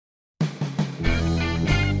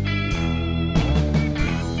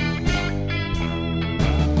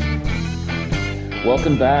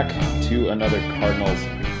Welcome back to another Cardinals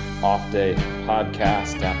Off Day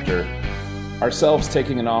podcast. After ourselves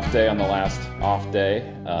taking an off day on the last off day,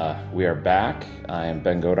 we are back. I am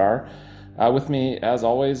Ben Godar. With me, as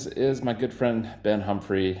always, is my good friend Ben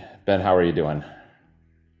Humphrey. Ben, how are you doing?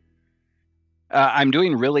 I'm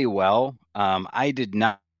doing really well. I did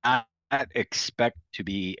not expect to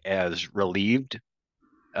be as relieved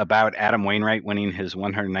about Adam Wainwright winning his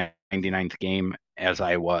 199th game as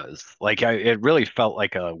I was. It really felt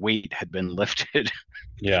like a weight had been lifted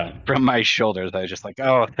Yeah. from my shoulders. I was just like,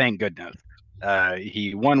 oh, thank goodness.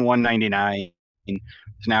 He won 199, so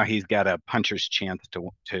now he's got a puncher's chance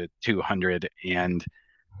to 200, and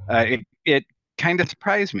it kind of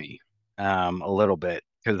surprised me a little bit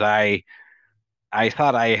because I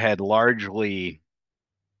thought I had largely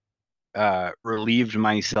relieved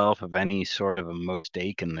myself of any sort of a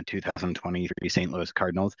mistake in the 2023 St. Louis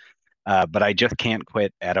Cardinals. But I just can't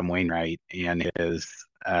quit Adam Wainwright and his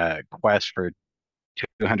quest for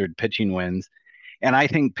 200 pitching wins. And I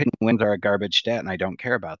think pitching wins are a garbage stat, and I don't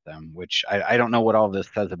care about them, which I don't know what all this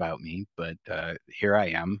says about me, but here I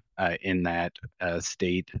am in that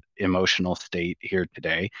emotional state here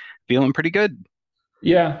today, feeling pretty good.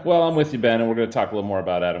 Yeah, well, I'm with you, Ben, and we're going to talk a little more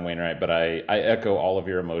about Adam Wainwright, but I echo all of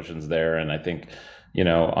your emotions there, and I think,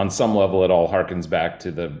 on some level, it all harkens back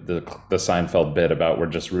to the Seinfeld bit about we're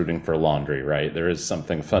just rooting for laundry, right? There is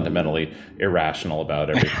something fundamentally irrational about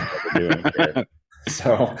everything that we're doing here.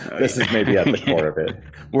 So this is maybe at the core of it.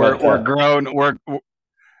 we're But we're grown.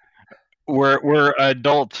 We're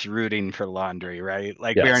adults rooting for laundry, right?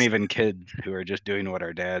 Like we aren't yes, even kids who are just doing what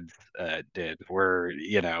our dads did.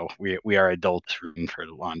 We are adults rooting for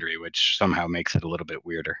laundry, which somehow makes it a little bit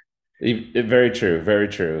weirder. very true, very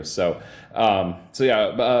true. So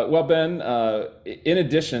yeah. Well, Ben, in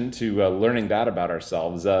addition to learning that about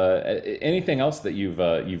ourselves, anything else that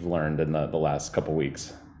you've learned in the last couple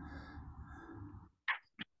weeks?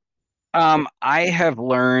 I have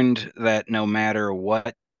learned that no matter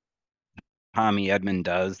what Tommy Edmond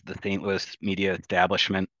does, the St. Louis media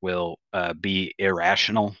establishment will be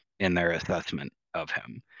irrational in their assessment of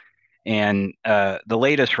him. And the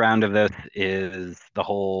latest round of this is the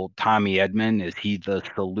whole Tommy Edman. Is he the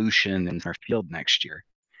solution in our field next year?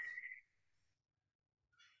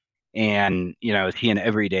 And, is he an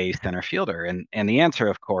everyday center fielder? And the answer,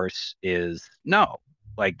 of course, is no.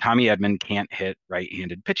 Like Tommy Edman can't hit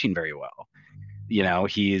right-handed pitching very well. He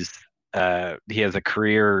has a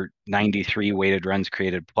career 93 weighted runs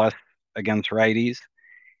created plus against righties.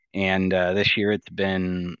 And this year it's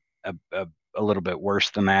been a little bit worse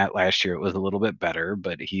than that. Last year it was a little bit better,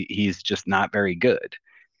 but he's just not very good.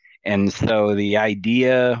 And so the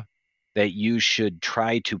idea that you should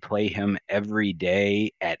try to play him every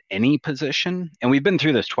day at any position, and we've been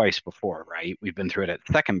through this twice before, right? We've been through it at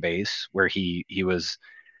second base where he was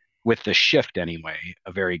with the shift anyway,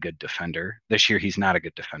 a very good defender. This year he's not a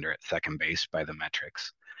good defender at second base by the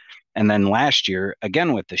metrics. And then last year,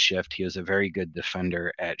 again with the shift, he was a very good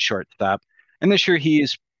defender at shortstop. And this year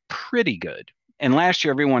he's pretty good. And last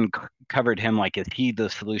year everyone covered him like, is he the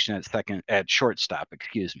solution at shortstop?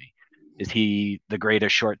 Excuse me. Is he the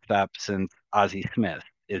greatest shortstop since Ozzie Smith?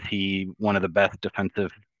 Is he one of the best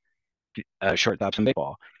defensive shortstops in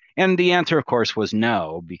baseball? And the answer, of course, was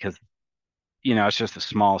no, because it's just a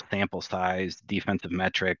small sample size. Defensive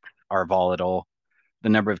metrics are volatile. The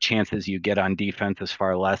number of chances you get on defense is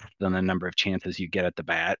far less than the number of chances you get at the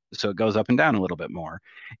bat. So it goes up and down a little bit more.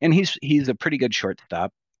 And he's a pretty good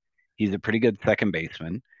shortstop. He's a pretty good second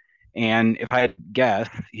baseman. And if I had to guess,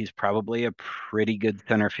 he's probably a pretty good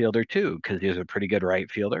center fielder too, because he's a pretty good right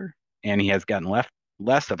fielder. And he has gotten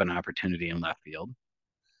less of an opportunity in left field,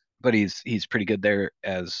 but he's pretty good there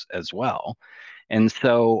as well. And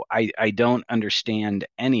so I don't understand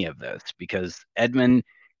any of this because Edmund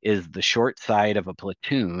is the short side of a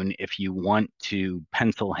platoon if you want to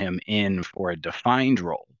pencil him in for a defined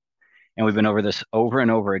role. And we've been over this over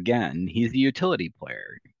and over again. He's a utility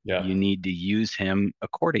player. Yeah, You need to use him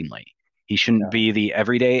accordingly. He shouldn't yeah, be the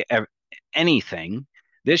everyday anything.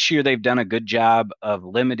 This year, they've done a good job of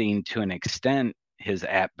limiting to an extent his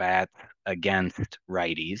at bats against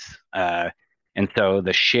righties. And so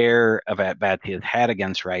the share of at bats he has had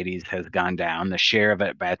against righties has gone down. The share of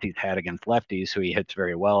at bats he's had against lefties, who he hits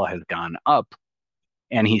very well, has gone up.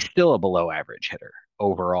 And he's still a below average hitter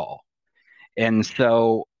overall. And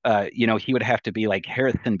so, he would have to be like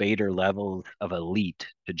Harrison Bader levels of elite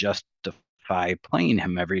to justify playing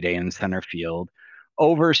him every day in center field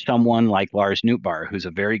over someone like Lars Nootbaar, who's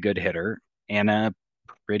a very good hitter and a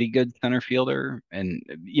pretty good center fielder and,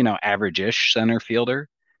 average-ish center fielder,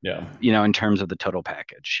 yeah. in terms of the total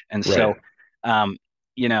package. And so, Right. um,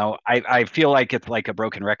 I feel like it's like a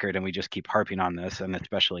broken record and we just keep harping on this, and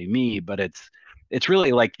especially me, but it's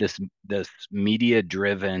really like this media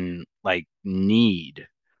driven like need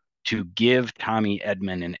to give Tommy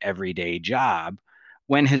Edman an everyday job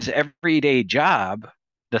when his everyday job,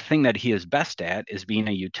 the thing that he is best at, is being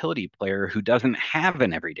a utility player who doesn't have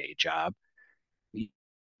an everyday job.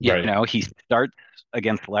 Right. He starts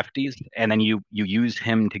against lefties, and then you use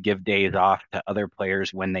him to give days off to other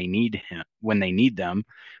players when they need them,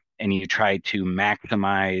 and you try to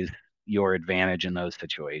maximize your advantage in those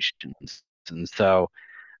situations. And so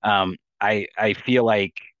I feel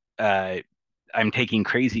like uh, I'm taking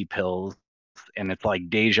crazy pills, and it's like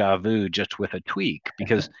deja vu just with a tweak,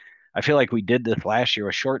 because I feel like we did this last year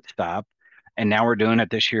with shortstop, and now we're doing it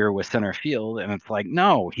this year with center field, and it's like,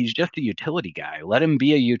 no, he's just a utility guy. Let him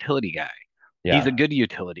be a utility guy. He's a Yeah. good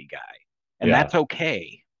utility guy, and Yeah. that's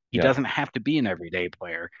okay. He Yeah. doesn't have to be an everyday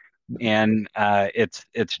player. And it's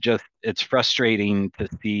frustrating to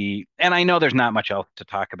see. And I know there's not much else to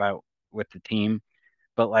talk about with the team,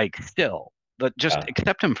 but like still, but just Yeah.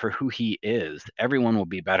 accept him for who he is. Everyone will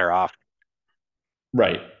be better off.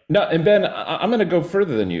 Right. No, and Ben, I'm going to go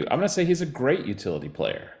further than you. I'm going to say he's a great utility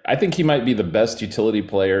player. I think he might be the best utility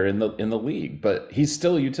player in the league, but he's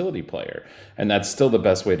still a utility player, and that's still the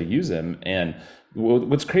best way to use him. And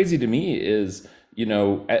what's crazy to me is,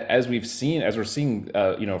 as we're seeing,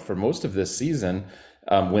 for most of this season,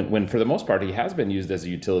 when for the most part he has been used as a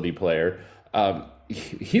utility player.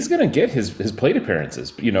 He's going to get his plate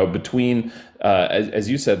appearances, between as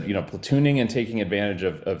you said, platooning and taking advantage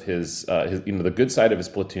of his the good side of his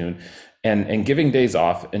platoon, and giving days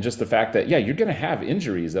off, and just the fact that, yeah, you're going to have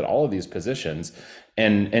injuries at all of these positions,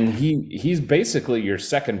 and he's basically your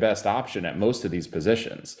second best option at most of these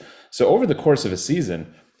positions. So over the course of a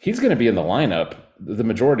season, he's going to be in the lineup the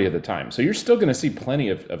majority of the time. So you're still going to see plenty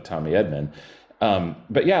of Tommy Edman.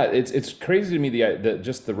 But yeah, it's crazy to me,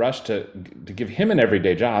 just the rush to give him an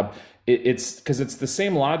everyday job. It's because it's the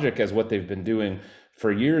same logic as what they've been doing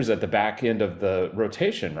for years at the back end of the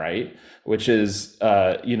rotation, right? Which is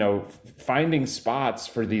finding spots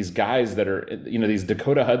for these guys that are, these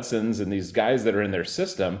Dakota Hudsons and these guys that are in their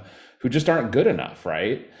system who just aren't good enough,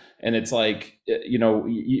 right? And it's like,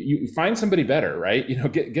 you find somebody better, right?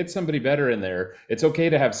 Get somebody better in there. It's okay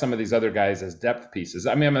to have some of these other guys as depth pieces.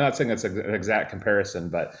 I mean, I'm not saying that's an exact comparison,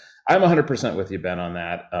 but I'm 100% with you, Ben, on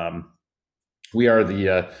that. We are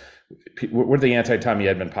we're the anti Tommy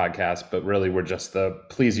Edman podcast, but really we're just the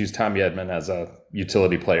please use Tommy Edman as a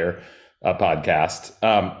utility player podcast.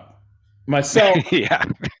 Myself, Yeah.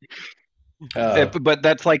 uh, But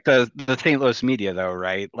that's like the St. Louis media, though,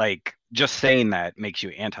 right? Like just saying that makes you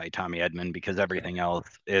anti Tommy Edman because everything else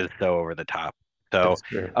is so over the top. So, it's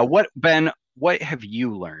true. what have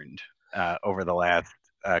you learned over the last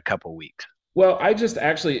couple weeks? Well, I just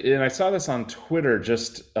actually, and I saw this on Twitter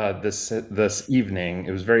just this evening.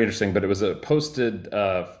 It was very interesting, but it was a posted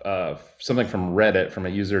something from Reddit from a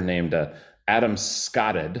user named Adam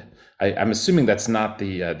Scotted. I'm assuming that's not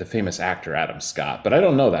the famous actor Adam Scott, but I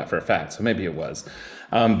don't know that for a fact, so maybe it was.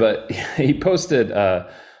 But he posted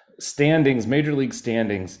standings, major league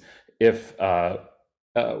standings, if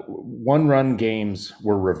one-run games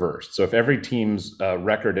were reversed. So if every team's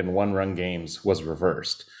record in one-run games was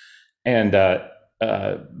reversed. And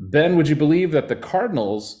Ben, would you believe that the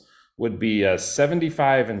Cardinals would be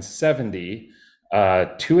 75 and 70,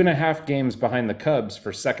 2.5 games behind the Cubs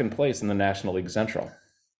for second place in the National League Central?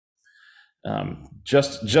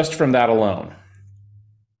 Just from that alone.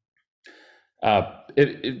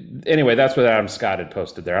 Anyway, that's what Adam Scott had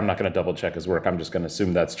posted there. I'm not going to double check his work. I'm just going to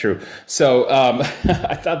assume that's true. So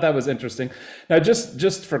I thought that was interesting. Now,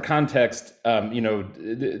 just for context,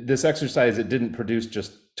 this exercise, it didn't produce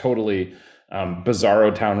just totally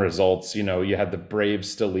bizarro town results. You had the Braves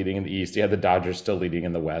still leading in the East. You had the Dodgers still leading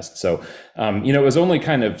in the West. So, it was only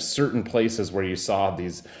kind of certain places where you saw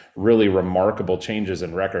these really remarkable changes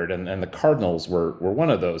in record, and the Cardinals were one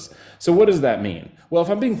of those. So what does that mean? Well, if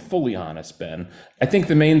I'm being fully honest, Ben, I think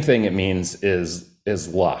the main thing it means is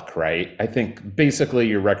luck, right? I think basically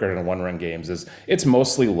your record in one-run games it's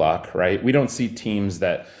mostly luck, right? We don't see teams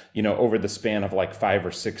that, over the span of like 5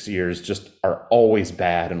 or 6 years just are always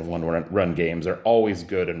bad in one-run games, are always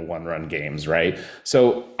good in one-run games, right?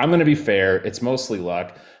 So I'm going to be fair. It's mostly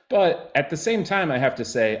luck. But at the same time, I have to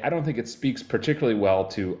say, I don't think it speaks particularly well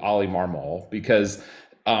to Ollie Marmol, because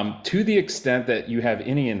to the extent that you have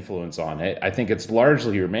any influence on it, I think it's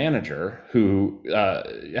largely your manager who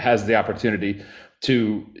has the opportunity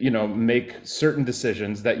to, make certain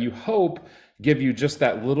decisions that you hope give you just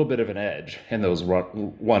that little bit of an edge in those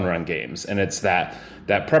one-run games. And it's that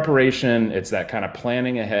preparation, it's that kind of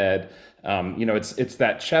planning ahead. It's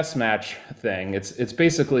that chess match thing. It's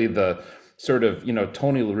basically the sort of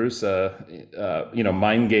Tony La Russa,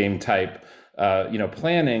 mind game type,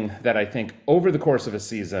 planning that I think over the course of a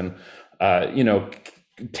season,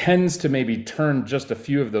 tends to maybe turn just a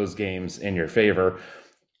few of those games in your favor.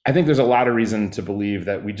 I think there's a lot of reason to believe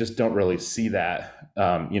that we just don't really see that,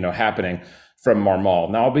 happening from Marmal.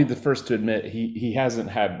 Now, I'll be the first to admit he hasn't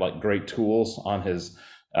had like great tools on his,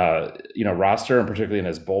 roster, and particularly in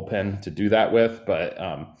his bullpen to do that with. But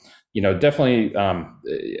definitely,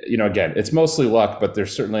 again, it's mostly luck, but they're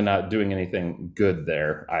certainly not doing anything good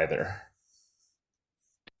there either.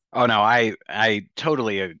 Oh no, I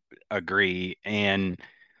totally agree. And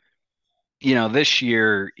this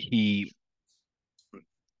year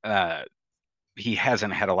uh he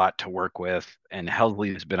hasn't had a lot to work with, and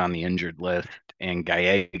Helsley's been on the injured list, and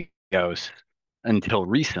Gallegos until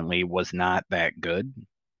recently was not that good.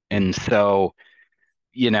 And so,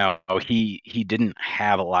 he didn't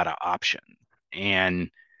have a lot of options, and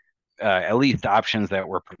at least options that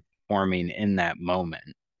were performing in that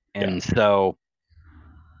moment. Yeah. And so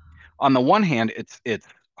on the one hand, it's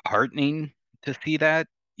heartening to see that.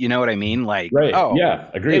 You know what I mean? Like, Right. oh, Yeah.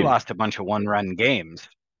 they Agreed. lost a bunch of one-run games.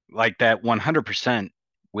 Like that 100%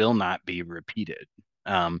 will not be repeated.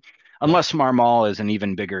 Um, Yeah. Unless Marmal is an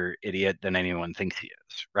even bigger idiot than anyone thinks he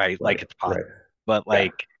is, right? Like Right. it's possible. Right. But Yeah.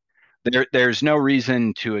 like there's no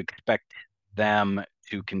reason to expect them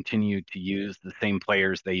to continue to use the same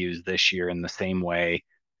players they use this year in the same way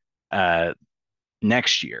uh,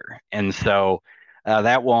 next year. And so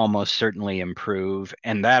that will almost certainly improve.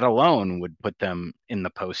 And that alone would put them in the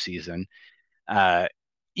postseason, uh,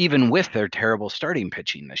 even with their terrible starting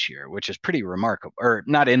pitching this year, which is pretty remarkable. Or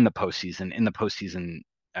not in the postseason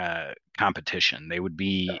competition. They would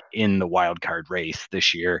be in the wild card race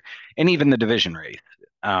this year and even the division race.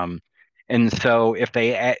 Um, and so if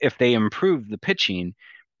they improve the pitching,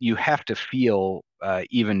 you have to feel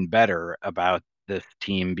even better about this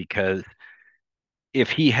team because if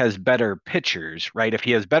he has better pitchers, right? If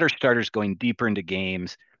he has better starters going deeper into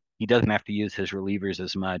games, he doesn't have to use his relievers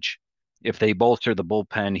as much. If they bolster the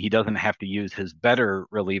bullpen, he doesn't have to use his better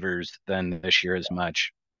relievers than this year as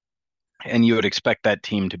much. And you would expect that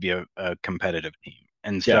team to be a competitive team.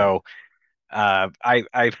 And Yeah. so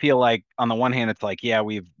I feel like on the one hand, it's like, yeah,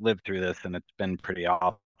 we've lived through this and it's been pretty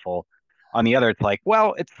awful. On the other, it's like,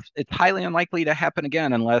 well, it's highly unlikely to happen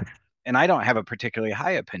again unless, and I don't have a particularly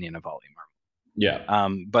high opinion of Ollie. Yeah.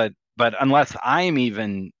 But unless I'm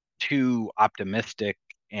even too optimistic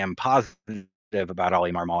and positive about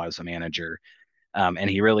Ollie Marmol as a manager, and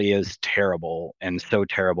he really is terrible and so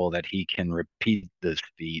terrible that he can repeat this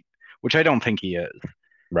feat, which I don't think he is,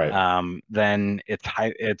 Right. then it's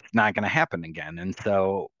not going to happen again. And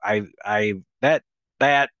so that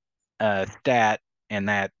stat and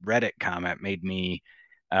that Reddit comment made me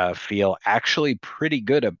feel actually pretty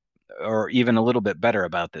good, or even a little bit better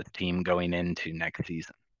about this team going into next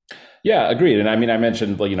season. Yeah, agreed. And I mean, I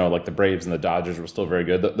mentioned, like, like the Braves and the Dodgers were still very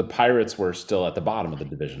good. The Pirates were still at the bottom of the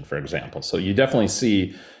division, for example. So you definitely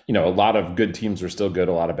see, a lot of good teams were still good,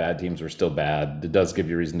 a lot of bad teams were still bad. It does give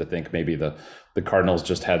you reason to think maybe the Cardinals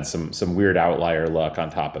just had some weird outlier luck on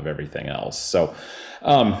top of everything else. So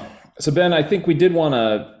Ben, I think we did want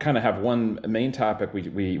to kind of have one main topic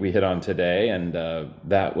we hit on today, and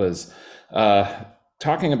that was uh,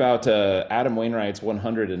 talking about Adam Wainwright's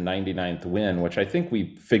 199th win, which I think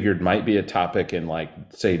we figured might be a topic in, like,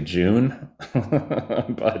 say, June.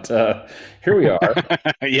 But here we are.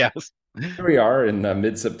 Yes. Here we are in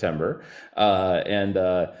mid-September, and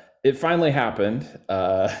it finally happened.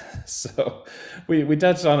 So we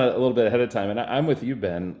touched on it a little bit ahead of time, and I'm with you,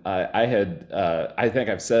 Ben. I think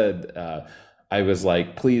I've said, I was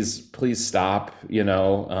like, please stop.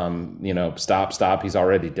 Stop. He's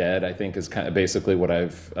already dead. I think is kind of basically what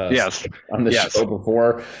I've Yes. said on the Yes. show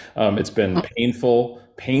before. It's been painful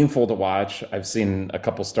to watch. I've seen a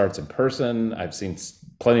couple starts in person. I've seen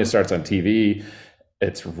plenty of starts on TV.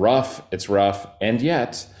 It's rough. It's rough. And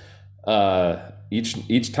yet,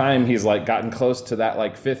 each time he's like gotten close to that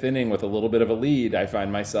like fifth inning with a little bit of a lead, I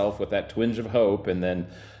find myself with that twinge of hope. And then,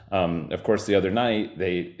 of course, the other night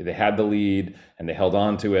they had the lead and they held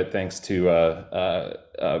on to it thanks to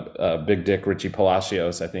Big Dick Richie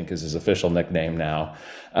Palacios, I think is his official nickname now.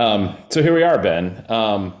 So here we are, Ben.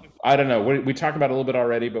 I don't know. We talked about it a little bit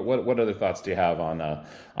already, but what other thoughts do you have on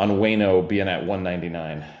Waino being at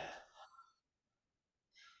 199?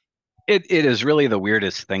 It is really the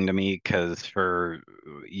weirdest thing to me because for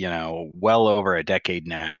well over a decade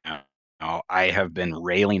now, I have been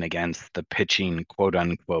railing against the pitching quote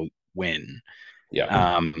unquote win. Yeah.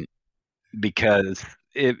 Um, because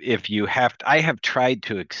if you have to, I have tried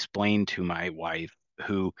to explain to my wife,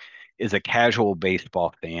 who is a casual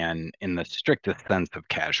baseball fan in the strictest sense of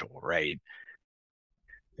casual, right?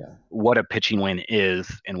 Yeah. What a pitching win is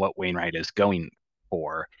and what Wainwright is going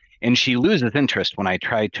for. And she loses interest when I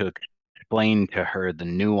try to explain to her the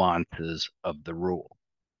nuances of the rule.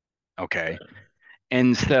 Okay.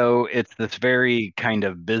 And so it's this very kind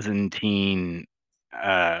of Byzantine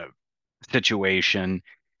uh, situation.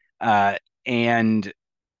 Uh, and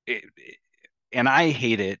it, and I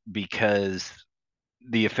hate it because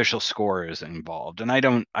the official score is involved. And I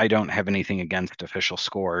don't have anything against official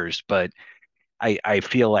scores, but I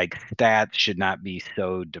feel like stats should not be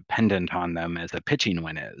so dependent on them as a pitching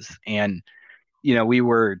win is. And, we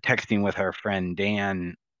were texting with our friend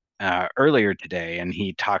Dan earlier today, and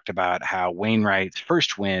he talked about how Wainwright's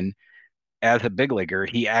first win as a big leaguer,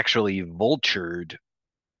 he actually vultured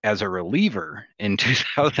as a reliever in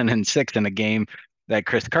 2006 in a game that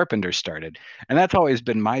Chris Carpenter started. And that's always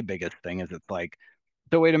been my biggest thing is it's like,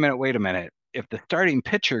 so wait a minute. If the starting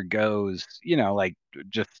pitcher goes, like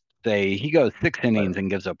just say he goes 6 innings Right. and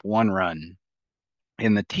gives up 1 run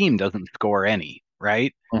and the team doesn't score any,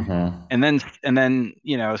 right? Mm-hmm. And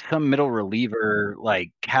then, some middle reliever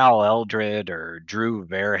like Cal Eldred or Drew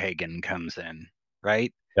Verhagen comes in,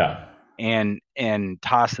 right? Yeah. And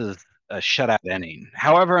tosses a shutout inning,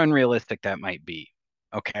 however unrealistic that might be.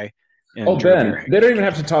 Okay. In Oh, Drew Ben, they Verhagen's don't even case.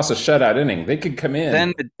 have to toss a shutout inning. They could come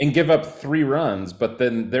Then in and give up 3 runs, but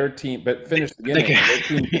then their team, but they, finish the they inning, could and their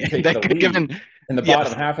team could take they the could give lead him in the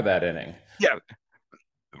bottom yes, half of that inning. yeah,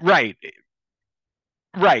 right.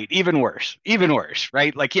 Right, even worse,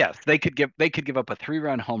 right? Like yes, they could give up a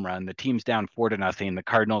 3-run home run. The team's down 4-0. The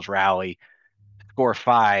Cardinals rally, score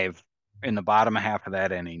 5 in the bottom half of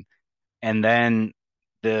that inning, and then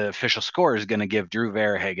the official score is going to give Drew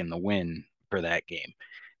Verhagen the win for that game.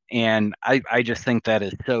 And I just think that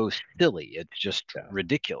is so silly. It's just Yeah.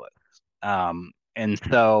 ridiculous. And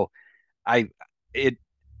so I it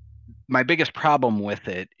my biggest problem with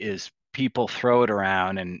it is people throw it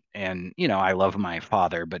around, and I love my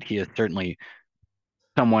father, but he is certainly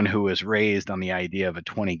someone who was raised on the idea of a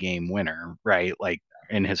 20 game winner, right? Like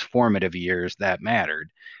in his formative years, that mattered.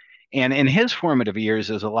 And in his formative years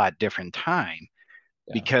is a lot different time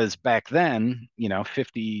Yeah. because back then,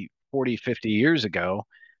 50 years ago,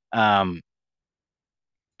 um,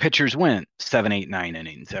 pitchers went 7, 8, 9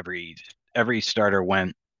 innings. Every starter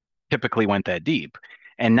typically went that deep.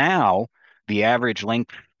 And now the average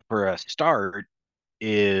length for a start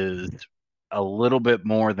is a little bit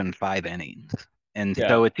more than 5 innings. And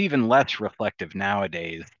so Yeah. it's even less reflective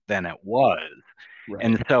nowadays than it was. Right.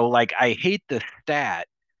 And so, like, I hate the stat,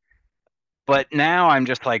 but now I'm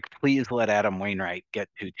just like, please let Adam Wainwright get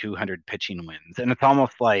to 200 pitching wins. And it's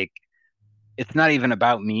almost like it's not even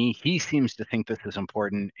about me. He seems to think this is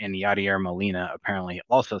important, and Yadier Molina apparently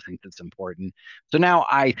also thinks it's important. So now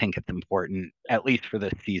I think it's important, at least for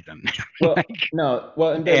this season. Well, Like, no.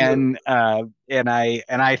 Well, and Ben, and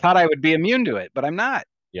I thought I would be immune to it, but I'm not.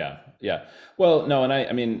 yeah, yeah. Well, no, and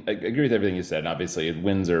I mean, I agree with everything you said. And obviously,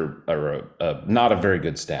 wins are not a very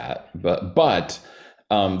good stat, but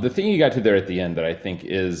the thing you got to there at the end that I think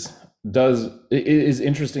is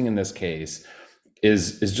interesting in this case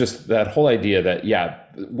is just that whole idea that yeah,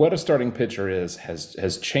 what a starting pitcher is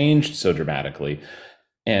has changed so dramatically.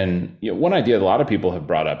 And one idea a lot of people have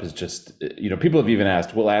brought up is just people have even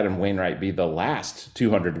asked, will Adam Wainwright be the last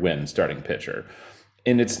 200 win starting pitcher?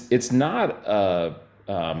 And it's not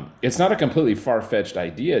a completely far-fetched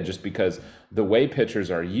idea just because the way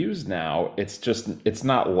pitchers are used now, it's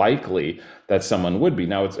not likely that someone would be.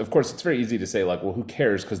 Now, of course it's very easy to say like, well, who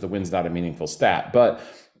cares because the win's not a meaningful stat, but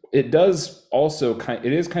it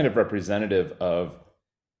is kind of representative of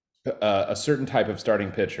a certain type of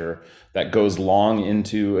starting pitcher that goes long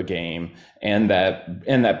into a game and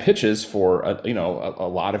that pitches for a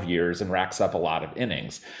lot of years and racks up a lot of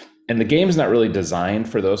innings. And the game's not really designed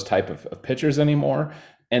for those type of pitchers anymore.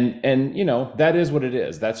 And that is what it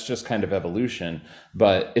is. That's just kind of evolution,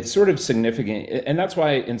 but it's sort of significant. And that's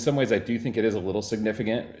why in some ways I do think it is a little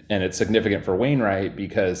significant, and it's significant for Wainwright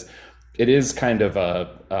because it is kind of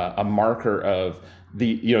a marker of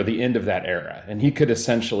the end of that era, and he could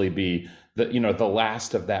essentially be the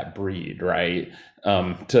last of that breed, right?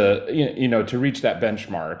 To reach that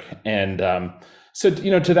benchmark, and so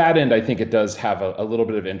to that end, I think it does have a little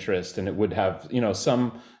bit of interest, and it would have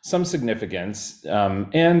some significance,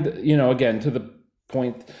 and again to the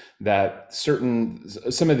point that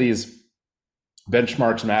some of these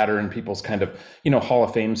benchmarks matter in people's kind of Hall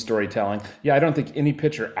of Fame storytelling. Yeah, I don't think any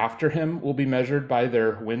pitcher after him will be measured by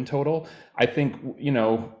their win total. I think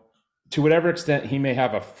to whatever extent he may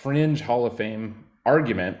have a fringe Hall of Fame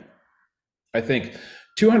argument, I think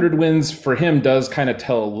 200 wins for him does kind of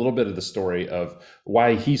tell a little bit of the story of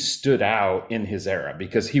why he stood out in his era,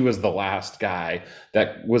 because he was the last guy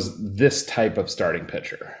that was this type of starting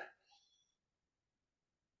pitcher.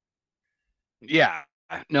 Yeah,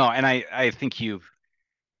 no, and I think you've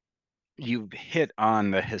hit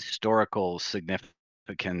on the historical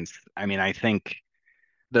significance. I mean, I think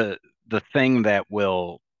the the thing that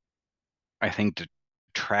will, I think,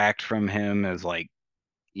 detract from him is like,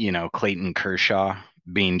 Clayton Kershaw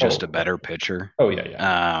being just a Oh, better pitcher. oh yeah,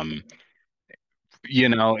 yeah, Um,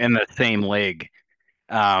 in the same league.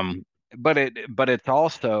 Um, but it's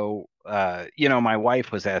also, my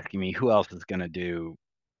wife was asking me who else is going to do,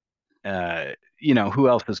 who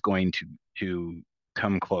else is going to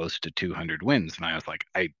come close to 200 wins, and I was like,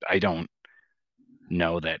 I don't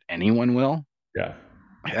know that anyone will. yeah.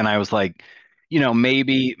 And I was like,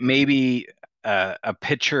 maybe a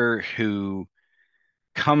pitcher who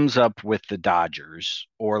comes up with the Dodgers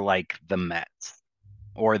or like the Mets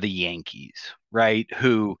or the Yankees, right?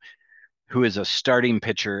 Who is a starting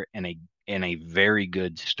pitcher and a very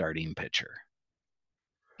good starting pitcher.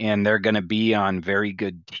 And they're going to be on very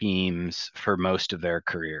good teams for most of their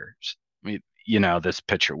careers. This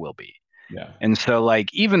pitcher will be. Yeah. And so,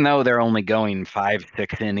 like, even though they're only going 5,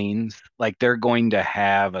 6 innings, like, they're going to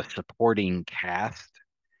have a supporting cast,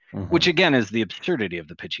 which Hmm. again is the absurdity of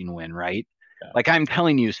the pitching win, right? Yeah. Like, I'm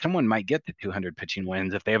telling you, someone might get to 200 pitching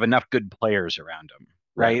wins if they have enough good players around them,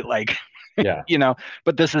 Right. right? Like, Yeah.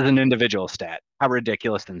 but this is an individual stat. How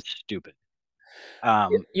ridiculous and stupid.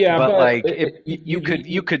 Yeah, But but like, if you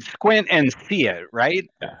could squint and see it, right?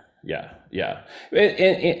 yeah, yeah, yeah.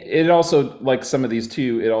 It also, like some of these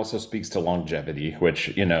too, it also speaks to longevity, which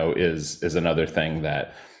is another thing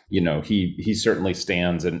that he certainly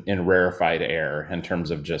stands in rarefied air in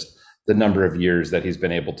terms of just the number of years that he's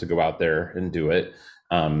been able to go out there and do it.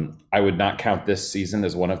 I would not count this season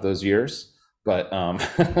as one of those years, but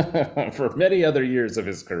for many other years of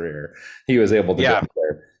his career, he was able to go Yeah, out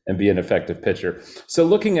there and be an effective pitcher. So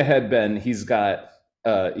looking ahead, Ben, he's got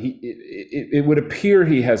it would appear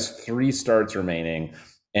he has 3 starts remaining,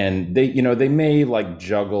 and they may like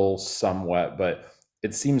juggle somewhat, but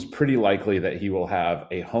it seems pretty likely that he will have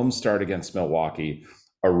a home start against Milwaukee,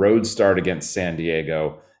 a road start against San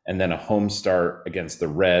Diego, and then a home start against the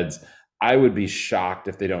Reds. I would be shocked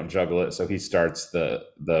if they don't juggle it, so he starts the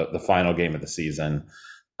final game of the season.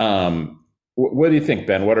 What do you think,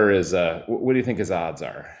 Ben? What do you think his odds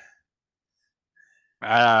are?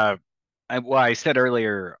 uh, I said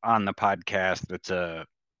earlier on the podcast,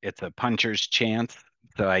 it's a puncher's chance.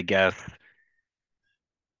 So I guess,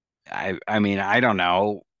 I mean, I don't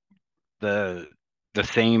know, the the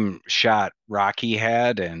same shot Rocky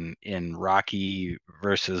had in Rocky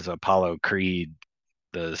versus Apollo Creed,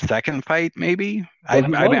 the second fight, maybe.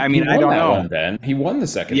 Well, I he mean, I won don't that know. one, Ben. He won the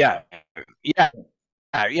second fight. Yeah,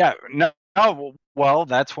 yeah, yeah. No, no, well,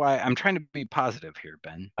 that's why I'm trying to be positive here,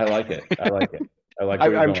 Ben. I like it. I like it. I like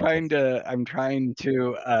where you're I'm going with trying this.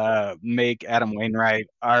 to make Adam Wainwright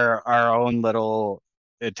our own little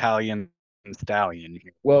Italian stallion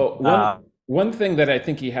here. Well, Uh, one thing that I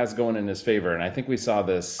think he has going in his favor, and I think we saw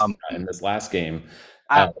this um, in this last game.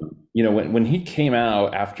 I, Um, when he came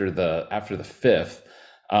out after the fifth,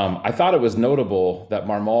 I thought it was notable that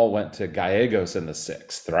Marmol went to Gallegos in the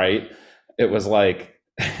sixth. Right? It was like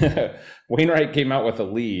Wainwright came out with a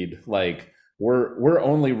lead. Like we're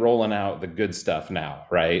only rolling out the good stuff now,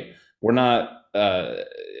 right? We're not.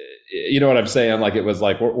 You know what I'm saying? Like it was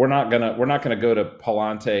like we're not gonna go to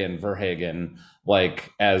Palante and Verhagen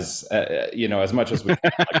like as much as we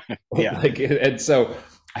can. yeah, Like and so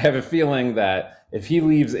I have a feeling that if he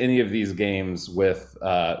leaves any of these games with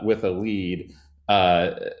a lead,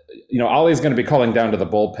 uh, Ollie's going to be calling down to the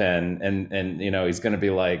bullpen, and he's going to be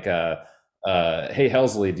like, "Hey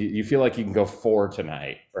Helsley, do you feel like you can go 4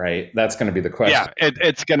 tonight?" Right? That's going to be the yeah. question.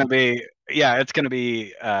 It's gonna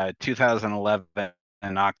be 2011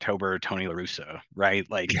 in October, Tony La Russa, right?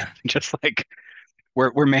 Like, just like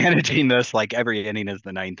we're managing this like every inning is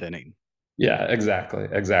the ninth inning. Yeah, exactly,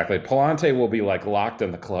 exactly. Palante will be like locked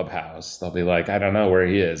in the clubhouse. They'll be like, I don't know where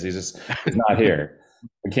he is. He's not here.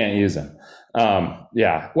 We can't use him.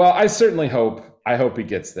 Yeah. Well, I hope he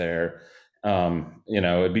gets there.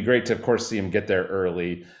 It'd be great to, of course, see him get there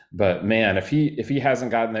early. But man, if he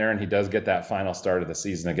hasn't gotten there and he does get that final start of the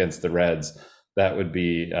season against the Reds, that would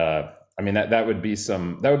be I mean that would be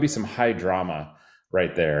some high drama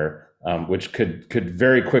right there, which could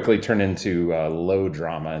very quickly turn into low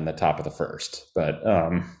drama in the top of the first. But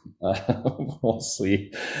we'll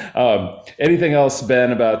see. Anything else,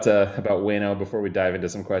 Ben, about Waino before we dive into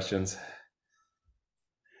some questions?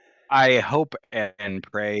 I hope and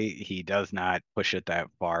pray he does not push it that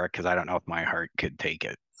far because I don't know if my heart could take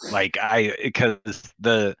it. Like I because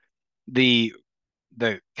the the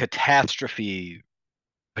catastrophe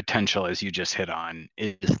potential as you just hit on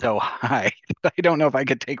is so high. I don't know if I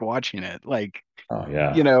could take watching it. Like, Oh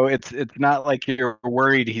yeah. it's not like you're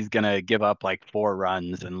worried he's gonna give up like 4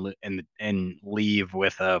 runs and leave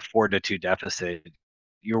with a 4-2 deficit.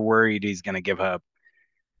 You're worried he's gonna give up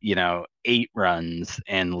 8 runs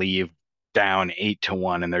and leave down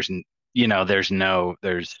 8-1, and there's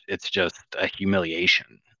it's just a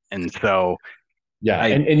humiliation. And so Yeah.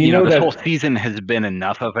 And you know this whole that season has been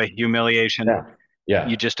enough of a humiliation. yeah. Yeah.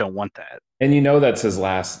 You just don't want that. And that's the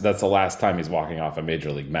last time he's walking off a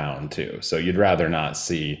major league mound too. So you'd rather not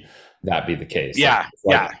see that be the case. Like Yeah, it's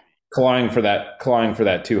like yeah, clawing for that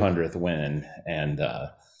 200th win and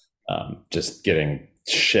just getting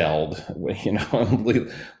shelled,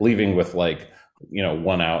 and leaving with like,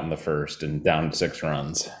 1 out in the first and down 6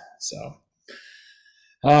 runs. So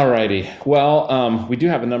all righty. Well, we do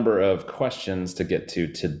have a number of questions to get to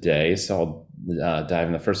today, so I'll dive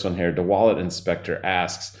in. The first one here. DeWallet Inspector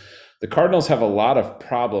asks, the Cardinals have a lot of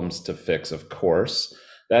problems to fix, of course.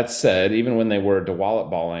 That said, even when they were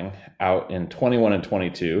DeWallet balling out in 21 and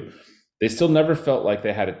 22, they still never felt like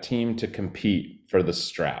they had a team to compete for the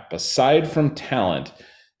strap. Aside from talent,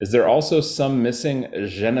 is there also some missing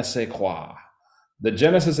je ne sais quoi? The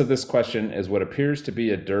genesis of this question is what appears to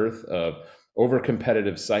be a dearth of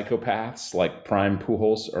over-competitive psychopaths like Prime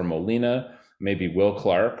Pujols or Molina, maybe Will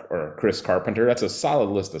Clark or Chris Carpenter. That's a solid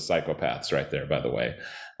list of psychopaths right there, by the way.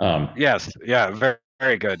 yes, yeah, very,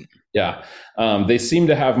 very good. Yeah. They seem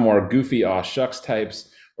to have more goofy aw shucks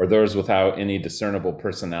types or those without any discernible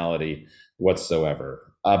personality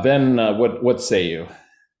whatsoever. Ben, what say you?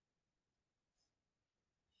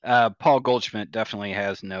 Paul Goldschmidt definitely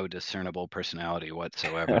has no discernible personality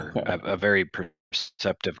whatsoever. A very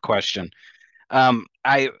perceptive question.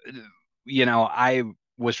 I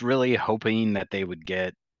was really hoping that they would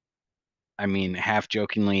get, I mean, half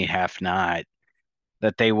jokingly, half not,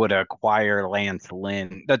 that they would acquire Lance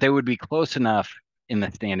Lynn, that they would be close enough in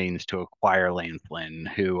the standings to acquire Lance Lynn,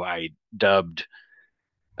 who I dubbed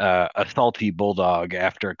a salty bulldog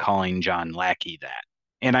after calling John Lackey that.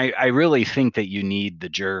 And I really think that you need the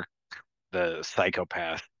jerk, the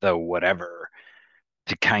psychopath, the whatever,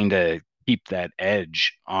 to kind of keep that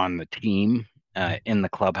edge on the team in the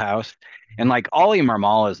clubhouse. And like Ollie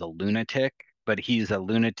Marmol is a lunatic, but he's a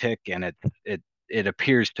lunatic, and it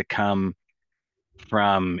appears to come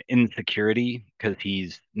from insecurity because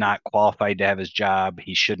he's not qualified to have his job.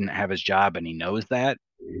 He shouldn't have his job, and he knows that.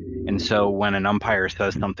 And so when an umpire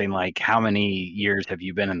says something like, "How many years have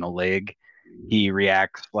you been in the league?" he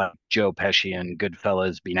reacts like Joe Pesci in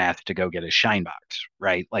Goodfellas being asked to go get a shine box,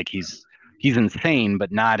 right? Like he's insane,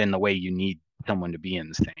 but not in the way you need someone to be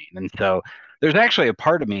insane. And so there's actually a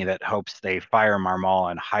part of me that hopes they fire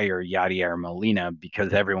Marmol and hire Yadier Molina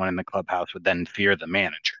because everyone in the clubhouse would then fear the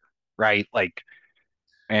manager, right? Like,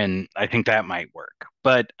 and I think that might work.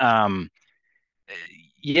 But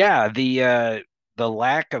yeah, the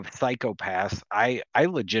lack of psychopaths, I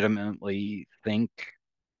legitimately think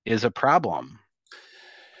is a problem.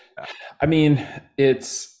 I mean, it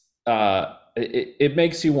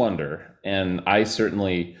makes you wonder, and I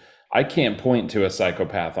can't point to a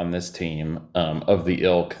psychopath on this team of the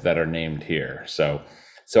ilk that are named here. So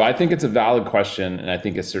I think it's a valid question, and I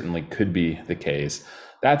think it certainly could be the case.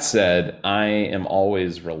 That said, I am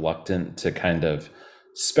always reluctant to kind of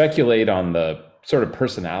speculate on the sort of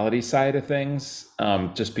personality side of things,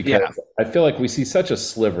 just because Yeah, I feel like we see such a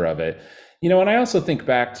sliver of it. And I also think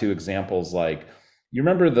back to examples like you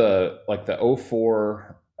remember the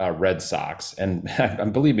 '04 Red Sox, and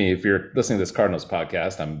believe me, if you're listening to this Cardinals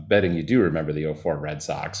podcast, I'm betting you do remember the '04 Red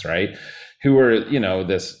Sox, right? Who were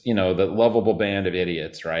the lovable band of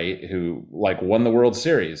idiots, right? Who like won the World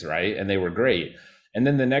Series, right? And they were great. And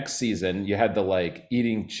then the next season, you had the like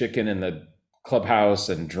eating chicken in the clubhouse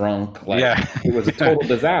and drunk, like yeah. it was a total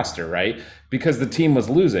disaster, right? Because the team was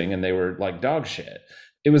losing and they were like dog shit.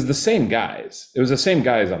 It was the same guys. It was the same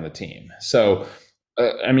guys on the team. So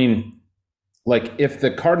I mean, like if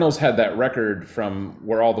the Cardinals had that record from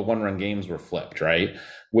where all the 1-run games were flipped, right?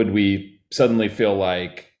 Would we suddenly feel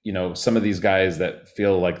like, some of these guys that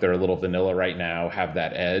feel like they're a little vanilla right now have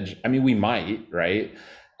that edge? I mean, we might, right?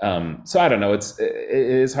 So I don't know. It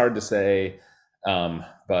is hard to say.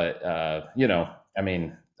 But I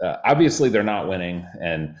mean, obviously they're not winning.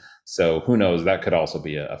 And so who knows? That could also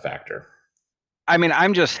be a factor. I mean,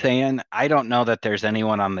 I'm just saying, I don't know that there's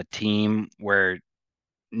anyone on the team where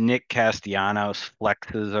Nick Castellanos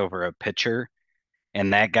flexes over a pitcher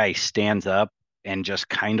and that guy stands up and just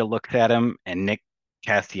kind of looks at him, and Nick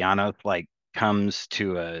Castellanos like comes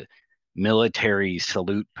to a military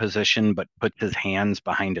salute position, but puts his hands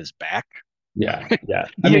behind his back. Yeah, yeah.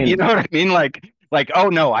 You know what I mean? Oh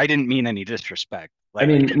no, I didn't mean any disrespect. I Like,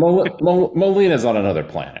 mean, Molina's on another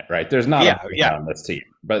planet, right? There's not a yeah, Molina yeah, on this team,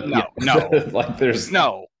 but no, yeah, no, like there's,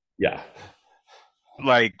 no, yeah,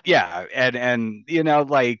 yeah, and and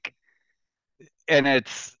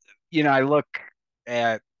it's I look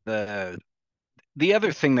at the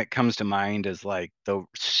other thing that comes to mind is like the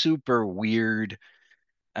super weird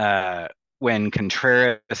uh when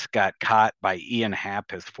Contreras got caught by Ian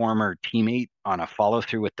Happ, his former teammate, on a follow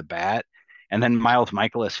through with the bat, and then Miles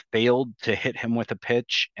Michaelis failed to hit him with a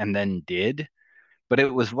pitch and then did. But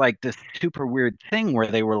it was like this super weird thing where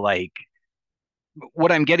they were like,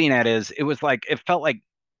 what I'm getting at is it was like it felt like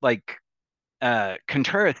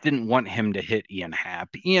Contreras didn't want him to hit Ian Happ.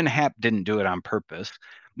 Ian Happ didn't do it on purpose.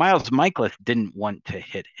 Miles Michaelis didn't want to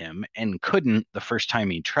hit him and couldn't the first time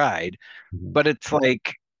he tried. Mhm. But it's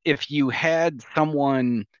like if you had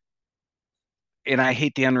someone, and I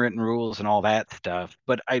hate the unwritten rules and all that stuff,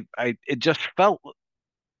 but it just felt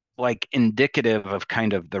like indicative of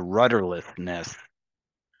kind of the rudderlessness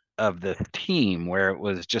of this team, where it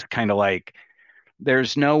was just kind of like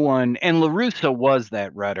there's no one, and LaRussa was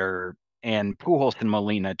that rudder, and Pujols and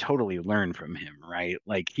Molina totally learned from him, right?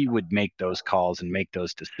 Like he would make those calls and make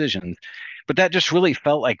those decisions. But that just really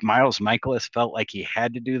felt like Miles Michaelis felt like he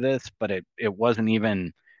had to do this, but it wasn't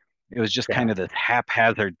even, it was just kind Yeah. of this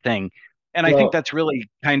haphazard thing. And I think Well, that's really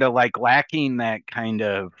kind of like lacking that kind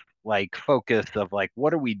of like focus of like,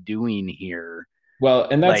 what are we doing here? Well,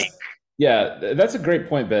 and Like, that's a great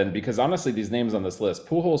point, Ben, because honestly, these names on this list,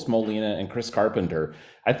 Pujols, Molina, and Chris Carpenter,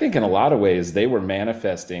 I think in a lot of ways they were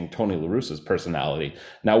manifesting Tony La Russa's personality.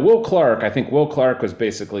 Now, I think Will Clark was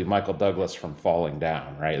basically Michael Douglas from Falling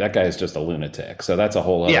Down, right? That guy is just a lunatic. So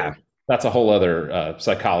yeah, that's a whole other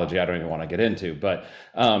psychology I don't even want to get into. But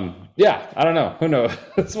yeah, I don't know. Who knows?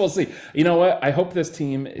 We'll see. You know what? I hope this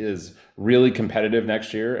team is really competitive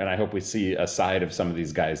next year, and I hope we see a side of some of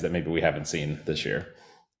these guys that maybe we haven't seen this year.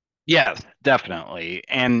 yes, definitely.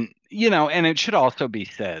 And, and it should also be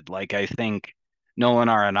said, like, I think Nolan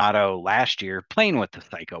Arenado last year playing with the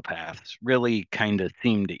psychopaths really kind of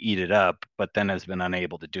seemed to eat it up, but then has been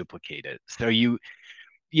unable to duplicate it. So you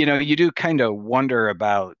do kind of wonder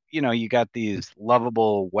about, you got these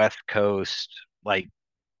lovable West Coast, like,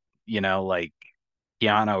 like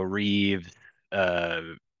Keanu Reeves, uh,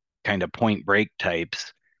 kind of Point Break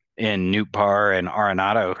types in Nootbaar and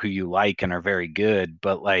Arenado who you like and are very good,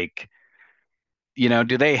 but like,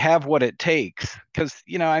 do they have what it takes? Because,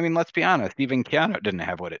 I mean, let's be honest, even Keanu didn't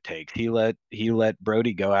have what it takes. He let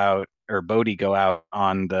Brody go out, or Bodie go out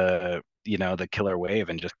on the killer wave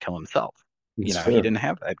and just kill himself. It's He true. didn't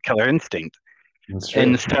have that killer instinct. It's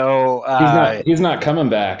And true. so He's not coming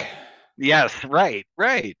back. yes, right,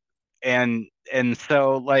 right. And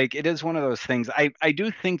so like it is one of those things. I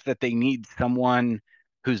do think that they need someone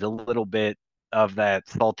who's a little bit of that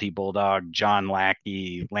salty bulldog, John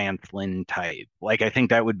Lackey, Lance Lynn type. Like I think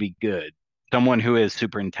that would be good. Someone who is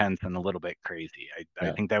super intense and a little bit crazy. I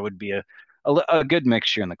Yeah, think that would be a good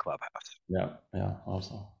mixture in the clubhouse. yeah, yeah.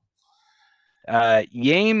 Also,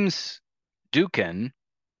 James Dukin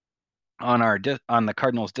on the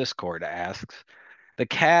Cardinals Discord asks, the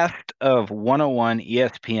cast of 101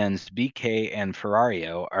 ESPN's BK and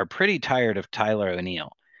Ferrario are pretty tired of Tyler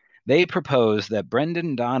O'Neill. They propose that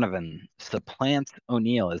Brendan Donovan supplants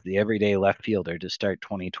O'Neill as the everyday left fielder to start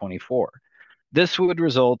 2024. This would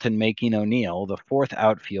result in making O'Neill the fourth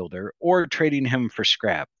outfielder or trading him for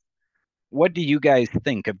scrap. What do you guys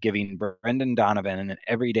think of giving Brendan Donovan an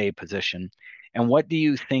everyday position? And what do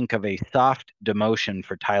you think of a soft demotion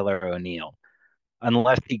for Tyler O'Neill,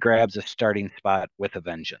 unless he grabs a starting spot with a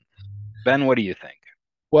vengeance? Ben, what do you think?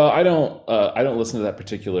 well, I don't listen to that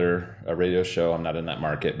particular radio show. I'm not in that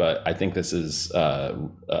market, but I think this is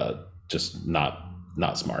just not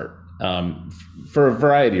smart for a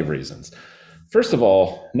variety of reasons. First of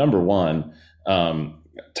all, number one,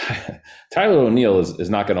 Tyler O'Neill is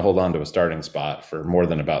not going to hold on to a starting spot for more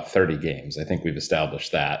than about 30 games. I think we've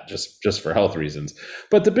established that just for health reasons.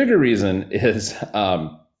 But the bigger reason is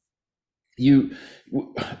you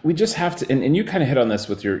we just have to, and you kind of hit on this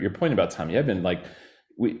with your point about Tommy Edman. Like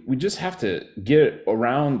we just have to get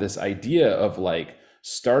around this idea of like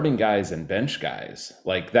starting guys and bench guys.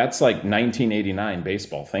 Like that's like 1989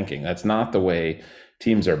 baseball thinking. That's not the way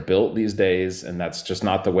teams are built these days, and that's just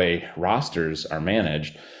not the way rosters are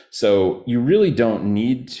managed. So you really don't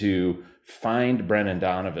need to find Brennan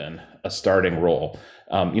Donovan a starting role.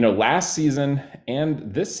 Last season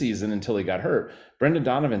and this season until he got hurt, Brendan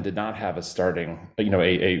Donovan did not have a starting,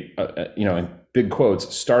 in big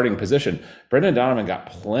quotes, starting position. Brendan Donovan got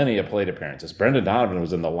plenty of plate appearances. Brendan Donovan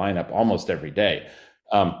was in the lineup almost every day.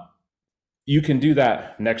 Um, you can do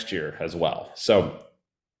that next year as well. So,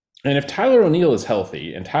 and if Tyler O'Neill is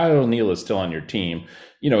healthy and Tyler O'Neill is still on your team,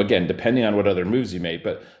 again, depending on what other moves you make,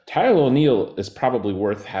 but Tyler O'Neill is probably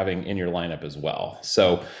worth having in your lineup as well.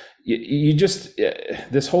 So you just,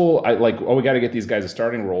 this whole, we got to get these guys a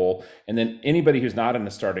starting role. And then anybody who's not in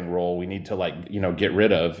a starting role, we need to get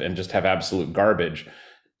rid of and just have absolute garbage.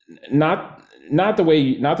 Not the way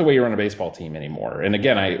you run a baseball team anymore. And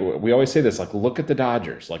again, we always say this, like, look at the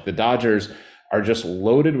Dodgers. Like, the Dodgers are just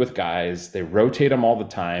loaded with guys. They rotate them all the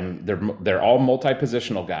time. They're all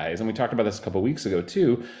multi-positional guys, and we talked about this a couple of weeks ago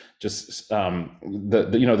too. Just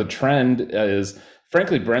the trend is,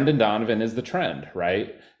 frankly, Brendan Donovan is the trend,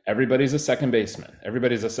 right? Everybody's a second baseman.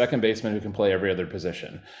 Everybody's a second baseman who can play every other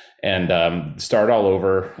position and start all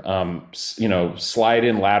over. Slide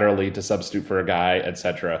in laterally to substitute for a guy,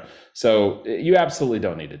 etc. So you absolutely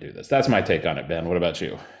don't need to do this. That's my take on it, Ben. What about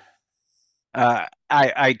you?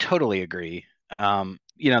 I totally agree.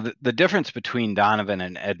 The difference between Donovan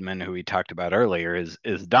and Edman, who we talked about earlier, is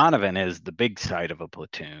Donovan is the big side of a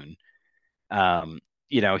platoon.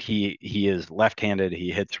 He is left-handed.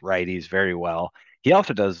 He hits righties very well. He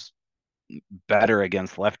also does better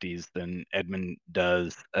against lefties than Edman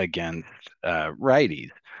does against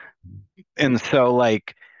righties. And so,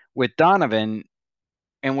 like, with Donovan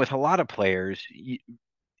and with a lot of players,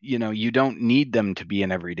 you don't need them to be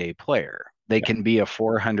an everyday player. They Yeah. can be a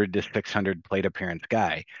 400 to 600 plate appearance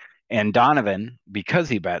guy. And Donovan, because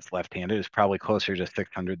he bats left-handed, is probably closer to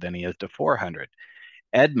 600 than he is to 400.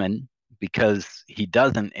 Edman, because he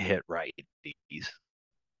doesn't hit righties,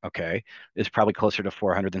 okay, is probably closer to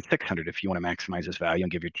 400 than 600 if you want to maximize his value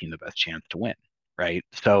and give your team the best chance to win, right?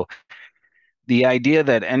 So the idea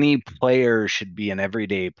that any player should be an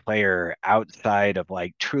everyday player outside of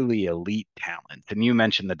like truly elite talent. And you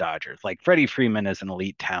mentioned the Dodgers. Like Freddie Freeman is an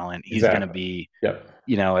elite talent. He's going to Exactly. be, Yep.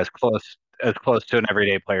 as close to an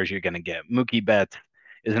everyday player as you're going to get. Mookie Betts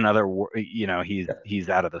is another. He's Yep. he's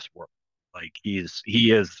out of this world. Like he's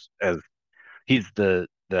the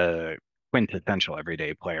quintessential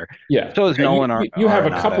everyday player. Yeah. So is Yeah, Nolan you have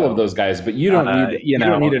a couple of Arenado. those guys, but you don't need an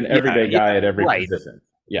Yeah, everyday yeah, guy at every right. position.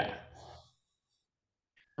 Yeah.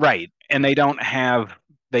 Right. And they don't have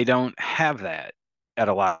that at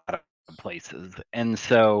a lot of places. And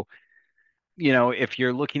so, if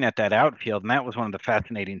you're looking at that outfield, and that was one of the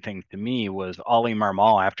fascinating things to me was Ollie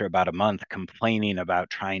Marmol after about a month complaining about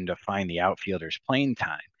trying to find the outfielders playing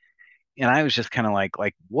time. And I was just kind of like,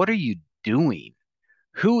 what are you doing?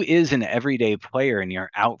 Who is an everyday player in your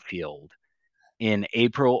outfield in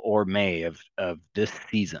April or May of this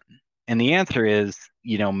season? And the answer is,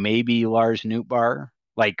 maybe Lars Nootbaar,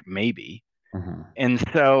 like maybe. Hmm. And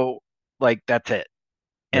so, like, that's it.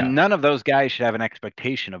 Yeah. And none of those guys should have an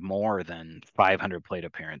expectation of more than 500 plate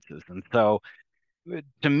appearances. And so,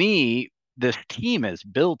 to me, this team is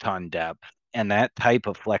built on depth and that type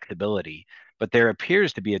of flexibility. But there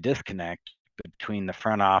appears to be a disconnect between the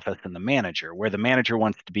front office and the manager, where the manager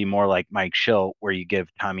wants to be more like Mike Schill, where you give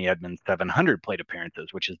Tommy Edmonds 700 plate appearances,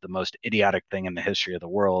 which is the most idiotic thing in the history of the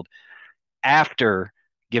world, after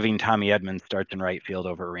giving Tommy Edmonds starts in right field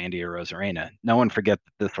over Randy Arozarena. No one forget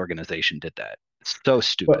that this organization did that. So Well,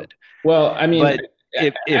 stupid. well, I mean, But I,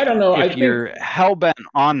 if if I don't know. I if think, you're hell bent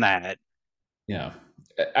on that, yeah,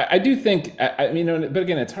 I do think. I mean, but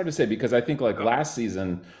again, it's hard to say because I think like last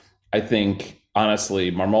season, I think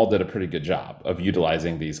honestly, Marmol did a pretty good job of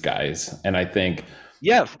utilizing these guys, and I think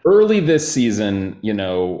yes, early this season,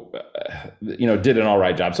 did an all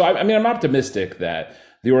right job. So I mean, I'm optimistic that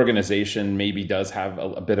the organization maybe does have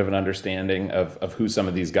a bit of an understanding of who some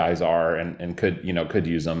of these guys are and could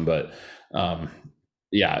use them. But um,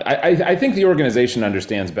 yeah, I think the organization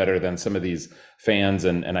understands better than some of these fans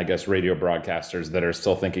and I guess radio broadcasters that are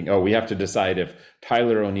still thinking, oh, we have to decide if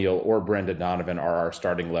Tyler O'Neill or Brendan Donovan are our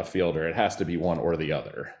starting left fielder. It has to be one or the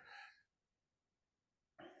other.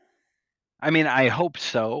 I mean, I hope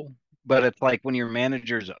so. But it's like when your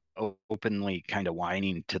manager's openly kind of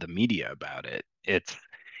whining to the media about it,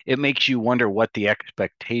 it makes you wonder what the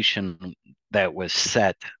expectation that was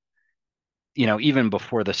set, even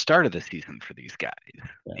before the start of the season for these guys.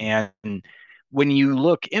 Yeah. And when you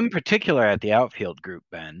look in particular at the outfield group,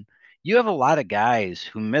 Ben, you have a lot of guys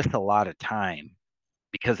who miss a lot of time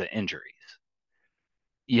because of injuries.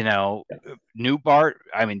 You know, Yeah. Newbar,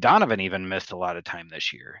 I mean, Donovan even missed a lot of time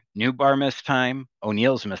this year. Newbar missed time.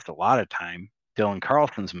 O'Neill's missed a lot of time. Dylan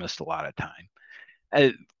Carlson's missed a lot of time. uh,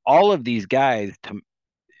 all of these guys,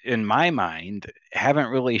 in my mind, haven't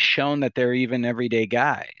really shown that they're even everyday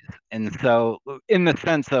guys. And so, in the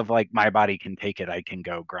sense of like, my body can take it, I can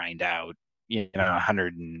go grind out,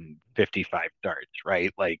 155 starts,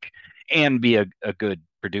 right? Like, and be a good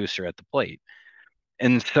producer at the plate.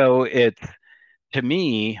 And so, it's to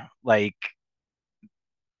me like,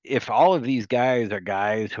 if all of these guys are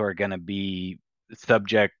guys who are going to be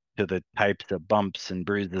subject to the types of bumps and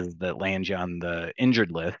bruises that land you on the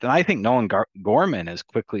injured list, and I think Nolan Gorman is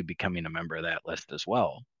quickly becoming a member of that list as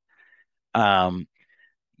well. Um,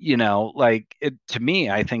 like to me,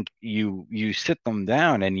 I think you sit them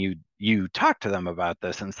down and you talk to them about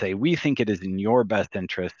this and say, we think it is in your best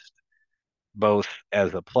interest, both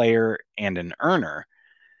as a player and an earner,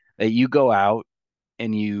 that you go out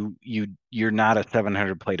and you're not a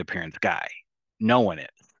 700 plate appearance guy. No one is.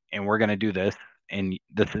 And we're going to do this, and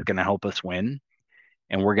this is going to help us win,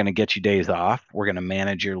 and we're going to get you days off. We're going to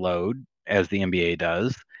manage your load as the NBA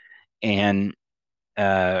does, and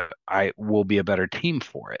I will be a better team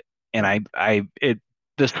for it. And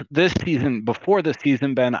this season, before the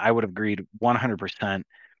season, Ben, I would have agreed 100%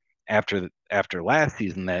 after last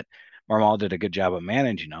season that Marmal did a good job of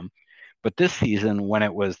managing them. But this season, when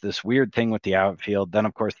it was this weird thing with the outfield, then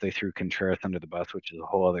of course they threw Contreras under the bus, which is a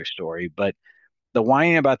whole other story. But the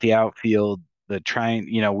whining about the outfield, the trying,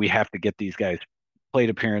 we have to get these guys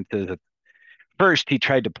plate appearances. First, he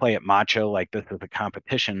tried to play it macho like this is a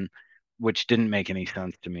competition, which didn't make any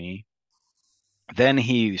sense to me. Then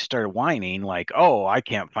he started whining like, "Oh, I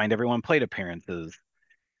can't find everyone plate appearances."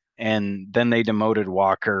 And then they demoted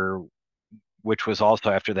Walker, which was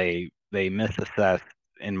also after they misassessed,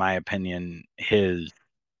 in my opinion, his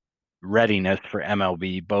readiness for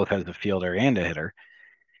MLB, both as a fielder and a hitter.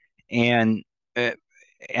 And uh,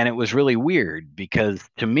 and it was really weird because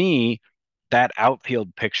to me, that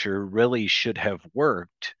outfield picture really should have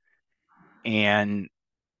worked. And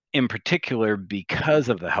in particular, because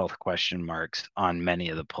of the health question marks on many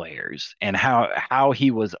of the players and how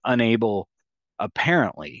he was unable,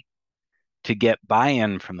 apparently, to get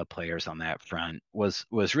buy-in from the players on that front was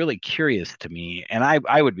really curious to me, and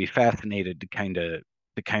I would be fascinated to kind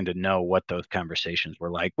of know what those conversations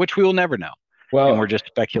were like, which we will never know, and we're Well, just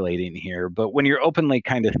speculating here. But when you're openly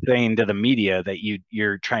kind of saying to the media that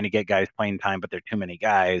you're trying to get guys playing time, but there are too many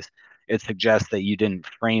guys, it suggests that you didn't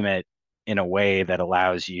frame it in a way that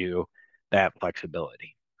allows you that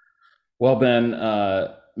flexibility. Well, Ben,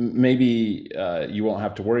 maybe you won't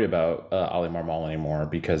have to worry about Ali Marmol anymore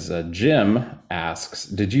because Jim asks,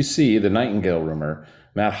 "Did you see the Nightingale rumor?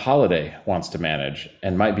 Matt Holliday wants to manage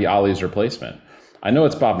and might be Ollie's replacement. I know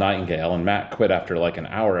it's Bob Nightingale, and Matt quit after like an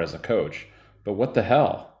hour as a coach, but what the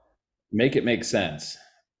hell? Make it make sense,"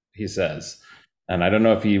 he says. And I don't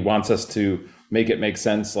know if he wants us to make it make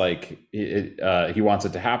sense, like he wants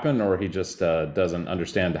it to happen, or he just doesn't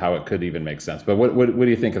understand how it could even make sense. But what do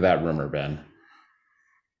you think of that rumor, Ben?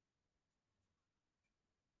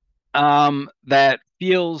 That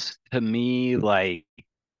feels to me like,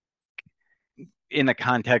 in the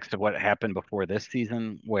context of what happened before this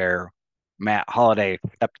season, where Matt Holliday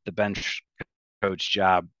accepted the bench coach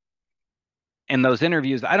job. In those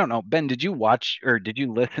interviews, I don't know, Ben, did you watch or did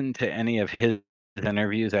you listen to any of his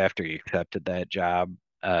interviews after he accepted that job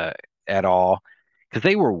at all? Because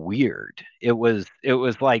they were weird. It was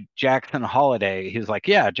like Jackson Holiday. He was like,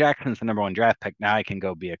 "Yeah, Jackson's the number one draft pick. Now I can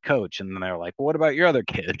go be a coach." And then they're like, "Well, what about your other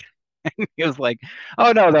kid?" He was like,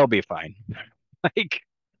 "Oh no, they'll be fine." Like,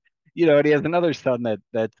 and he has another son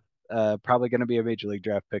that's probably going to be a major league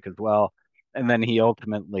draft pick as well. And then he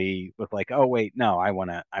ultimately was like, "Oh wait, no, I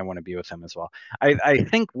want to be with him as well." I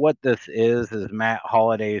think what this is Matt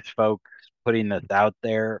Holliday's folks putting this out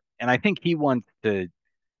there, and I think he wants to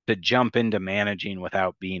jump into managing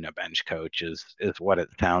without being a bench coach is what it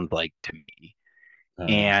sounds like to me. Uh,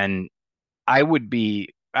 And I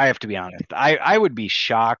have to be honest, I would be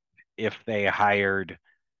shocked if they fired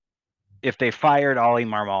Ollie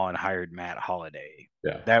Marmol and hired Matt Holliday.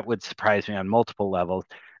 yeah. That would surprise me on multiple levels.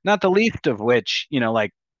 Not the least of which,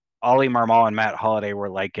 like Ollie Marmol and Matt Holliday were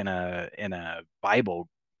like in a Bible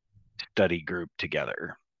study group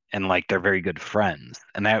together, and like they're very good friends.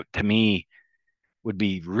 And that to me would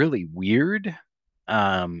be really weird.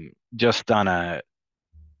 Just on a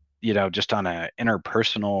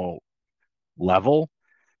interpersonal level.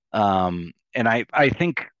 And I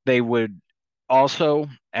think they would also,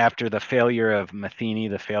 after the failure of Matheny,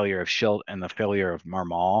 the failure of Schilt, and the failure of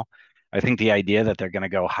Marmol, I think the idea that they're going to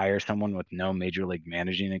go hire someone with no major league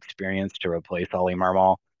managing experience to replace Ollie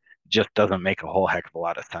Marmol just doesn't make a whole heck of a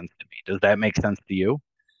lot of sense to me. Does that make sense to you?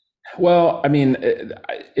 Well, I mean,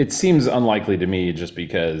 it seems unlikely to me just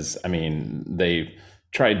because, I mean, they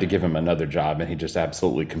tried to give him another job and he just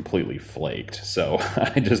absolutely completely flaked. So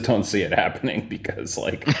I just don't see it happening because,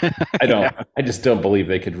 like, Yeah. I just don't believe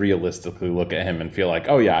they could realistically look at him and feel like,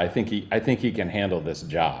 oh yeah, I think he can handle this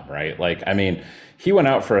job, right? Like, I mean, he went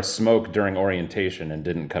out for a smoke during orientation and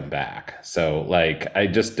didn't come back. So, like, I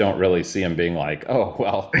just don't really see him being like, oh,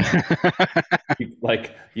 well,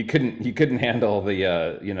 you couldn't handle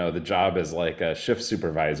the the job as like a shift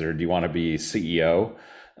supervisor. Do you want to be CEO?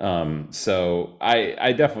 So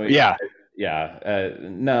I definitely Yeah. yeah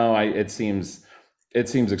no I it seems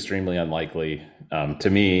extremely unlikely to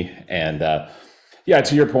me. And yeah,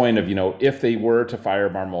 to your point of, if they were to fire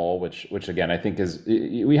Marmol, which again I think is,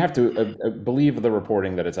 we have to believe the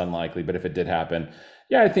reporting that it's unlikely, but if it did happen,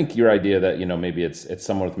 yeah, I think your idea that, maybe it's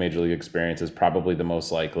someone with major league experience is probably the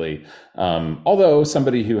most likely. Although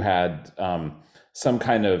somebody who had some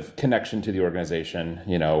kind of connection to the organization,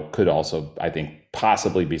 could also, I think,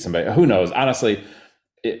 possibly be somebody. Who knows? Honestly,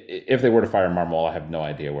 if they were to fire Marmol, I have no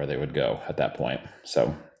idea where they would go at that point.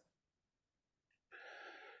 So,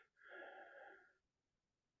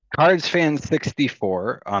 Cards fan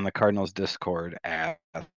 64 on the Cardinals Discord asks,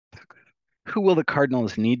 who will the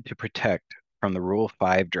Cardinals need to protect from the Rule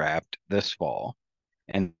 5 draft this fall?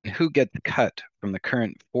 And who gets cut from the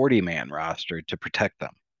current 40-man roster to protect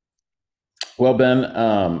them? well, Ben,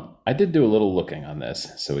 I did do a little looking on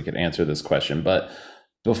this so we could answer this question. But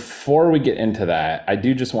before we get into that, I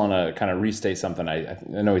do just want to kind of restate something I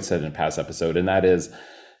know we said in a past episode, and that is,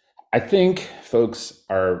 I think folks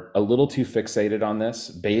are a little too fixated on this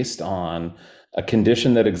based on a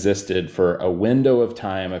condition that existed for a window of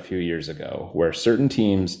time a few years ago where certain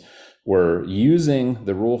teams were using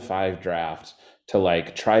the Rule 5 draft to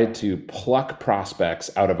like try to pluck prospects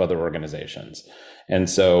out of other organizations. And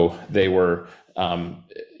so they were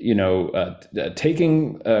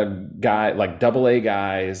taking a guy like double A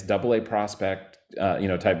guys, double A prospect,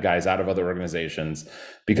 type guys out of other organizations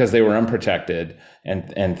because they were unprotected,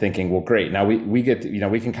 and thinking, well, great, now we get to,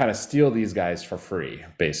 we can kind of steal these guys for free,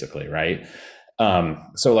 basically, right?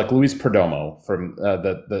 So like Luis Perdomo from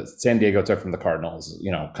the San Diego took from the Cardinals,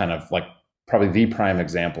 kind of like probably the prime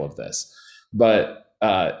example of this. But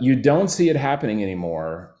you don't see it happening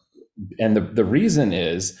anymore, and the reason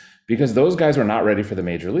is because those guys were not ready for the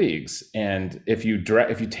major leagues. And if you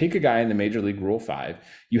take a guy in the Major League Rule 5,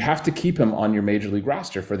 you have to keep him on your major league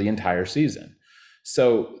roster for the entire season.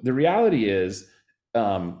 So the reality is,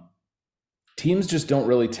 um, teams just don't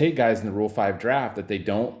really take guys in the Rule 5 draft that they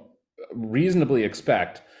don't reasonably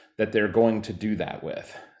expect that they're going to do that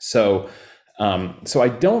with. So I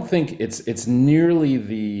don't think it's nearly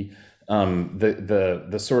the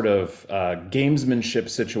sort of gamesmanship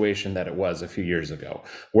situation that it was a few years ago,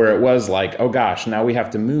 where it was like, oh gosh, now we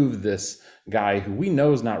have to move this guy who we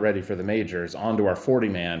know is not ready for the majors onto our 40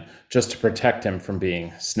 man just to protect him from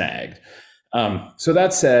being snagged. So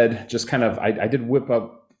that said, just kind of, I did whip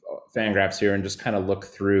up Fangraphs here and just kind of look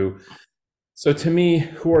through. So to me,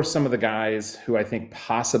 who are some of the guys who I think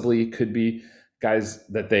possibly could be guys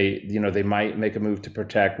that they might make a move to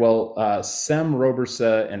protect? Well, Sem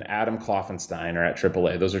Robersa and Adam Kloffenstein are at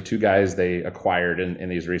AAA. Those are two guys they acquired in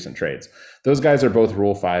these recent trades. Those guys are both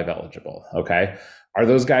Rule 5 eligible. Okay. Are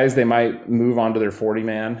those guys they might move on to their 40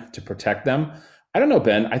 man to protect them? I don't know,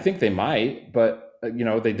 Ben. I think they might, but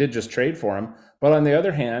they did just trade for him. But on the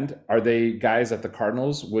other hand, are they guys that the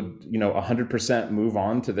Cardinals would 100% move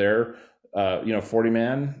on to their 40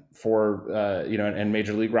 man for and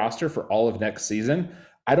major league roster for all of next season?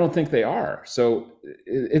 I don't think they are. So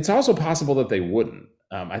it's also possible that they wouldn't.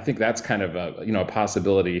 I think that's kind of a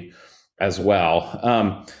possibility as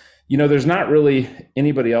well. There's not really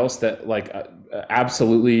anybody else that like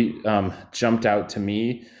absolutely jumped out to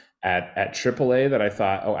me at AAA that I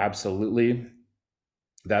thought, oh, absolutely,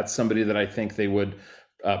 that's somebody that I think they would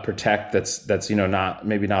protect. That's not,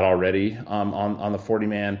 maybe not already on the 40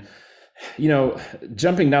 man.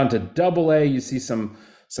 Jumping down to Double A, you see some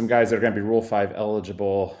guys that are going to be Rule 5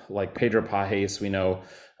 eligible, like Pedro Pajes. We know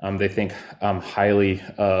they think highly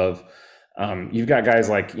of. You've got guys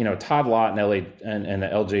like Todd Lott and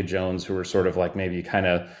LJ Jones, who are sort of like maybe kind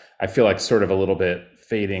of, I feel like sort of a little bit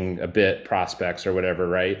fading a bit prospects or whatever,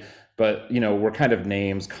 right? But we're kind of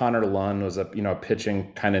names. Connor Lunn was a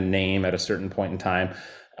pitching kind of name at a certain point in time.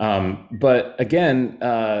 But again,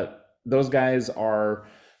 those guys are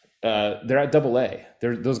they're at Double A.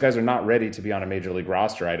 Those guys are not ready to be on a major league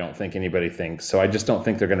roster. I don't think anybody thinks so. I just don't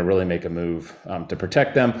think they're going to really make a move to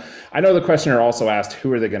protect them. I know the questioner also asked,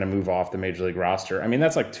 who are they going to move off the major league roster? I mean,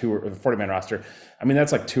 that's like 40 man roster. I mean,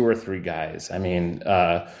 that's like two or three guys. I mean,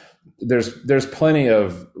 there's plenty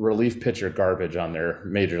of relief pitcher garbage on their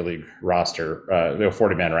major league roster,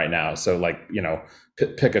 40 man right now. So like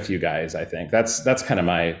pick a few guys. I think that's kind of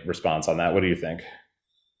my response on that. What do you think?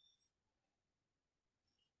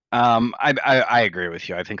 I agree with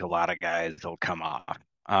you. I think a lot of guys will come off.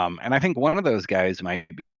 And I think one of those guys might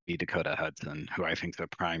be Dakota Hudson, who I think is a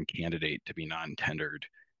prime candidate to be non-tendered,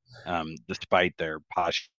 despite their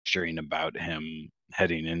posturing about him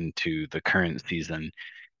heading into the current season.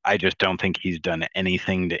 I just don't think he's done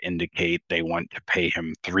anything to indicate they want to pay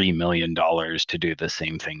him $3 million to do the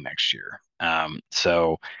same thing next year.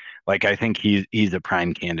 So, like, I think he's a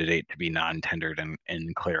prime candidate to be non-tendered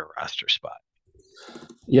and clear a roster spot.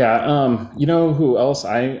 Yeah, you know who else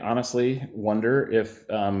I honestly wonder if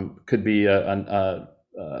could be a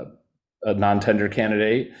non-tender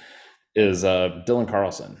candidate is Dylan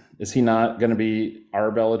Carlson. Is he not going to be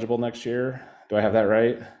ARB eligible next year? Do I have that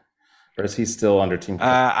right? Or is he still under team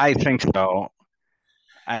control? I think so.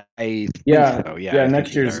 I think Yeah, so. Yeah, yeah. I think Next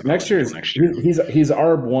he's year's ARB next eligible year's next year. he's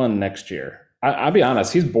ARB one next year. I'll be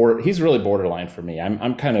honest. He's really borderline for me.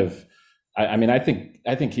 I'm kind of. I mean, I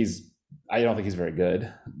think he's. I don't think he's very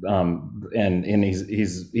good. And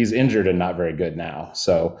he's injured and not very good now.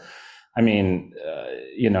 So, I mean,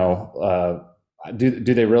 do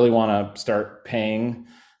they really want to start paying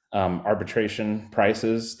arbitration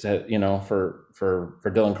prices to for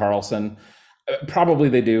Dylan Carlson? Probably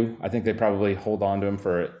they do. I think they probably hold on to him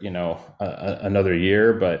for another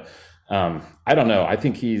year, but I don't know. I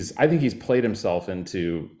think he's played himself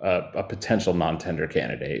into a potential non-tender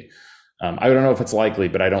candidate. I don't know if it's likely,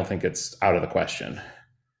 but I don't think it's out of the question.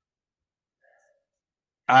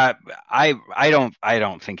 Uh, I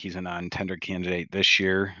don't think he's a non-tender candidate this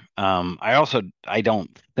year. I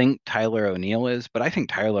don't think Tyler O'Neill is, but I think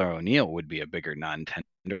Tyler O'Neill would be a bigger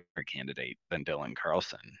non-tender candidate than Dylan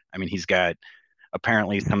Carlson. I mean, he's got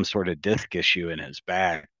apparently some sort of disc issue in his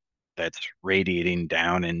back that's radiating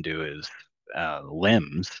down into his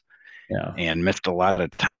limbs Yeah, and missed a lot of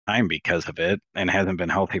time because of it and hasn't been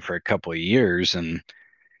healthy for a couple of years. And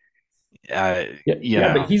uh, yeah, you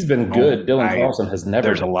yeah. But know, he's been good. Dylan I Carlson has never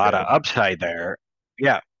there's a been lot of good. upside there.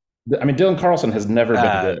 Yeah. I mean, Dylan Carlson has never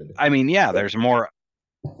been good. I mean, yeah, there's more.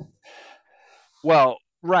 Well,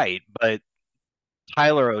 right, but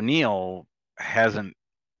Tyler O'Neill hasn't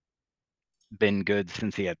been good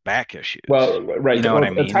since he had back issues. Well, right. You know what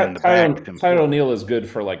Well, I mean? And the back's Tyler important. O'Neill is good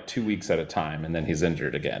for like 2 weeks at a time, and then he's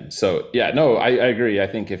injured again. So yeah, no, I agree. I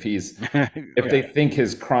think if they Yeah. think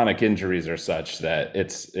his chronic injuries are such that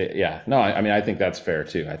yeah, no, I mean, I think that's fair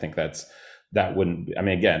too. I think that wouldn't. I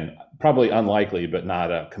mean, again, probably unlikely, but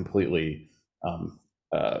not a completely um,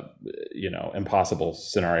 impossible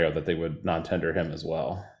scenario that they would non-tender him as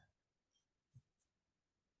well.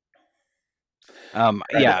 All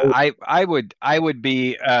Yeah, right. I would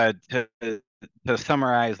be to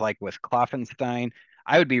summarize like with Kloffenstein,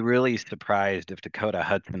 I would be really surprised if Dakota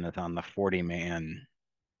Hudson is on the 40 man,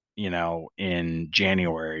 in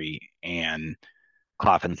January and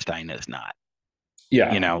Kloffenstein is not.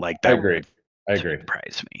 Yeah, Like I that agree. would I agree.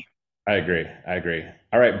 surprise me. I agree. I agree.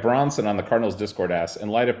 All right. Bronson on the Cardinals Discord asks, in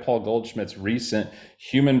light of Paul Goldschmidt's recent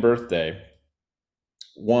human birthday,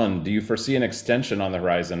 one, do you foresee an extension on the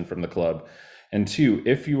horizon from the club? And two,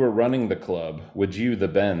 if you were running the club, would you, the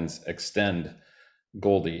Bens, extend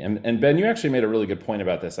Goldie? And Ben, you actually made a really good point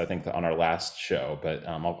about this, I think, on our last show, but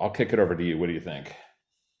I'll kick it over to you. What do you think?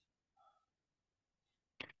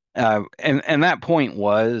 And that point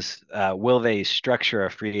was, will they structure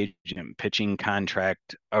a free agent pitching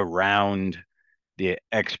contract around the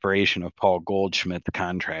expiration of Paul Goldschmidt's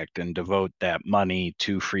contract and devote that money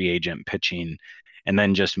to free agent pitching, and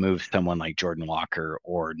then just move someone like Jordan Walker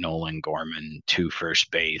or Nolan Gorman to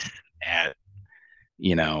first base at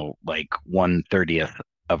like 1/30th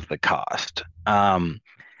of the cost.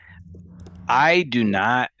 I do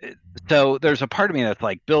not. So there's a part of me that's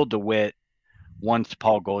like Bill DeWitt wants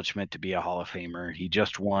Paul Goldschmidt to be a Hall of Famer. He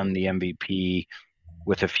just won the MVP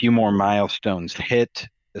with a few more milestones hit,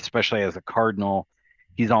 especially as a Cardinal.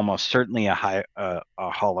 He's almost certainly a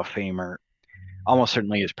Hall of Famer. Almost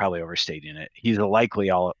certainly is probably overstating it. He's a likely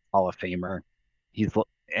Hall of Famer. He's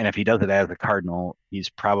and if he does it as a Cardinal, he's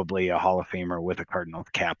probably a Hall of Famer with a Cardinals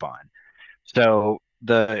cap on. So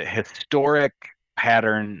the historic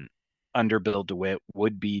pattern under Bill DeWitt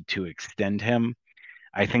would be to extend him.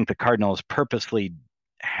 I think the Cardinals purposely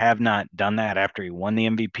have not done that after he won the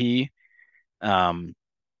MVP. Um,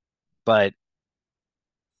 but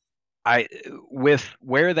I, with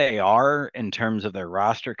where they are in terms of their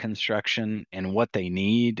roster construction and what they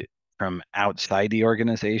need from outside the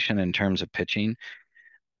organization in terms of pitching,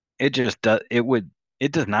 it just does.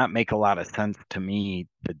 it does not make a lot of sense to me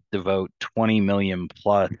to devote 20 million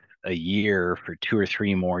plus a year for 2 or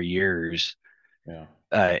 3 more years, Yeah.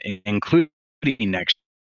 including next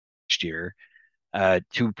year,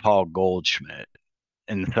 to Paul Goldschmidt.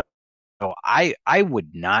 And so I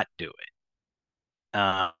would not do it.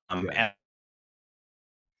 Yeah. And,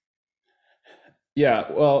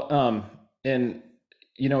 Yeah. Well, and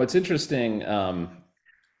it's interesting. but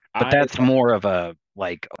I that's more of a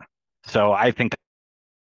like, so I think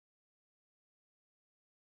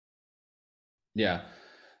Yeah.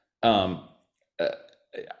 Um, uh,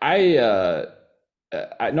 I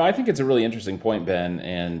no, I think it's a really interesting point, Ben,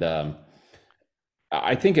 and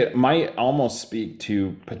I think it might almost speak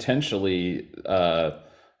to potentially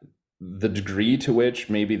the degree to which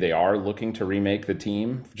maybe they are looking to remake the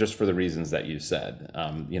team, just for the reasons that you said.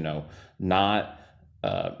 Not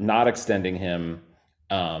not extending him.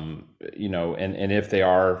 And if they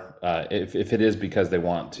are, if it is because they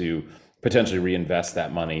want to potentially reinvest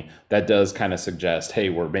that money, that does kind of suggest, hey,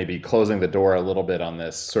 we're maybe closing the door a little bit on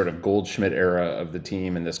this sort of Goldschmidt era of the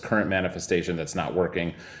team and this current manifestation that's not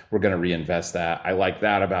working. We're going to reinvest that. I like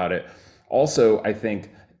that about it. Also, I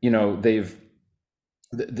think they've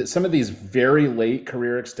some of these very late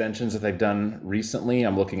career extensions that they've done recently,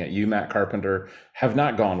 I'm looking at you, Matt Carpenter, have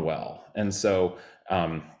not gone well. And so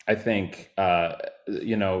I think,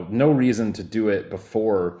 no reason to do it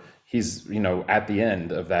before he's, at the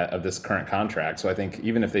end of this current contract. So I think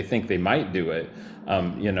even if they think they might do it,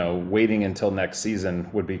 waiting until next season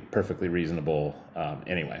would be perfectly reasonable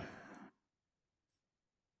anyway.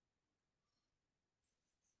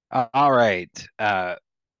 all right.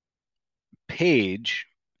 Paige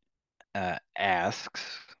asks,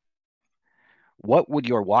 what would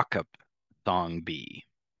your walk-up song be?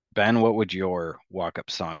 Ben, what would your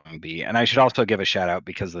walk-up song be? And I should also give a shout out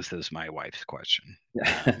because this is my wife's question.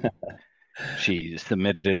 She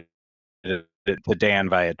submitted it to Dan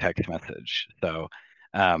via text message. So,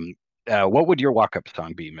 um, what would your walk-up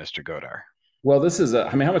song be, Mr. Godar? Well, this is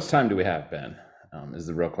I mean, how much time do we have, Ben? Is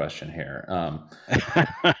the real question here.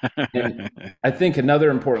 And I think another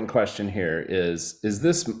important question here is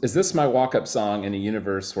this my walk-up song in a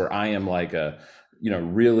universe where I am like a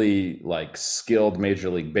really like skilled Major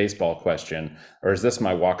League Baseball question, or is this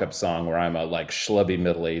my walk-up song where I'm a like schlubby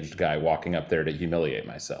middle-aged guy walking up there to humiliate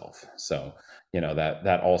myself? So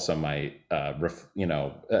that also might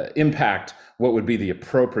impact what would be the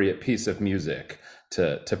appropriate piece of music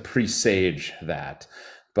to presage that.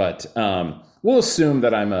 But we'll assume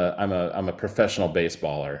that I'm a professional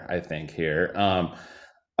baseballer. I think here.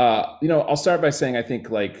 I'll start by saying I think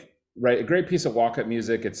like right a great piece of walk-up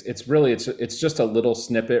music. It's just a little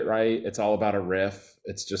snippet, right? It's all about a riff.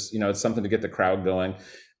 It's just it's something to get the crowd going.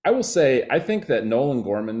 I will say I think that Nolan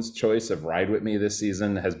Gorman's choice of "Ride with Me" this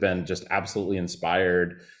season has been just absolutely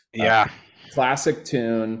inspired. Uh, Yeah. Classic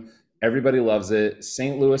tune. Everybody loves it.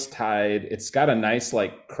 St. Louis Tide. It's got a nice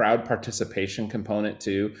like crowd participation component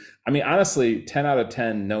too. I mean, honestly, 10 out of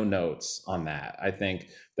 10, no notes on that. I think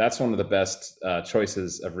that's one of the best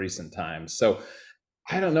choices of recent times. So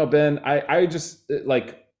I don't know, Ben. I just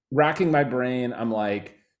like racking my brain. I'm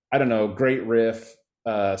like, I don't know, great riff,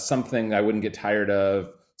 something I wouldn't get tired of,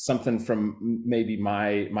 something from maybe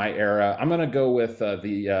my era. I'm gonna go with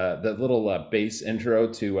the little bass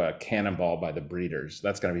intro to Cannonball by the Breeders.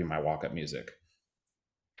 That's gonna be my walk up music.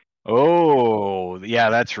 Oh, yeah,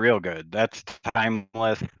 that's real good. That's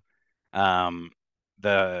timeless. Um,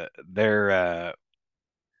 they're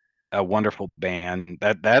a wonderful band.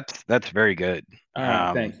 That's very good. All right,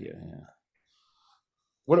 Um, thank you. Yeah.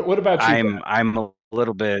 What about you, Ben? I'm a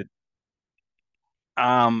little bit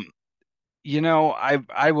um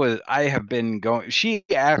I have been going, she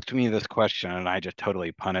asked me this question and I just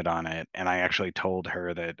totally punted on it, and I actually told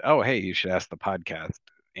her that, oh hey, you should ask the podcast.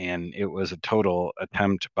 And it was a total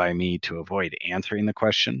attempt by me to avoid answering the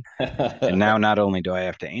question. And now not only do I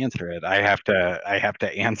have to answer it, I have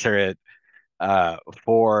to answer it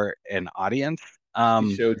for an audience. She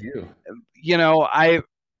Um, showed you. you know, I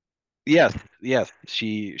Yes, yes,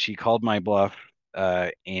 she called my bluff,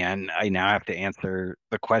 and I now have to answer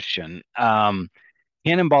the question.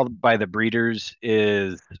 Cannonball by the Breeders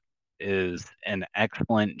is an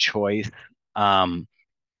excellent choice. Um,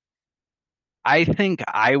 I think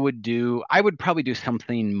I would probably do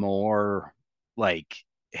something more like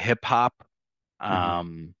hip hop. Mhm.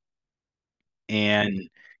 Um, and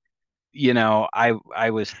I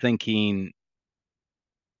was thinking,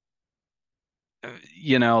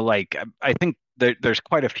 like I think there's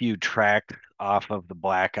quite a few tracks off of the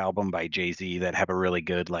Black album by Jay-Z that have a really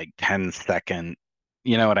good like 10-second,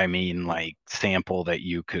 you know what I mean, like sample that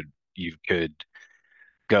you could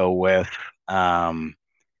go with. Um,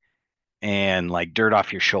 and like Dirt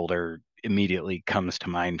Off Your Shoulder immediately comes to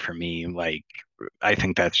mind for me. Like, I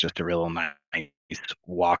think that's just a real nice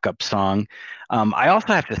walk up song. I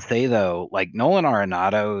also have to say though, like Nolan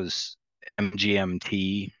Arenado's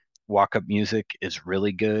MGMT walk up music is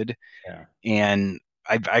really good. Yeah. And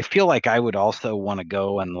I feel like I would also want to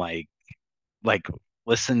go and like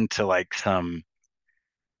listen to like some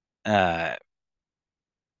uh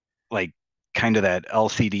like kind of that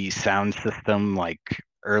LCD sound system, like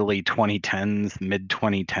early 2010s, mid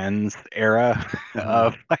 2010s era Uh-huh.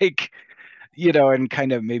 of like, and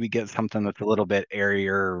kind of maybe get something that's a little bit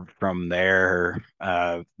airier from there,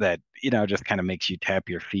 that, just kind of makes you tap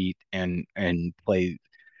your feet and play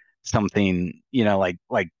something,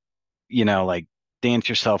 like Dance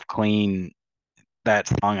Yourself Clean. That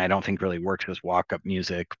song I don't think really works as walk-up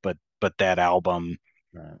music, but that album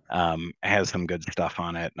Right. has some good stuff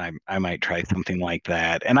on it, and I might try something like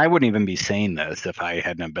that. And I wouldn't even be saying this if I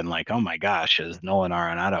hadn't have been like, oh my gosh, is Nolan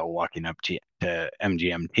Arenado walking up to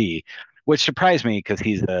MGMT, which surprised me because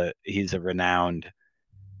he's a renowned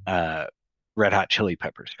uh, Red Hot Chili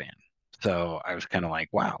Peppers fan. So I was kind of like,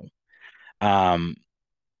 wow. Um,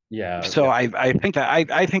 Yeah. so Yeah. I think that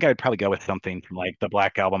I think I'd probably go with something from like the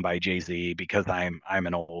Black Album by Jay-Z because I'm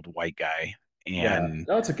an old white guy Yeah. and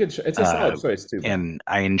No, it's a it's a uh solid choice too, Ben. and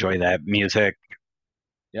I enjoy that music.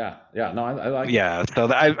 Yeah. Yeah. No, I like it. Yeah, so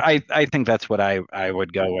I think that's what I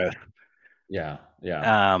would go with. Yeah.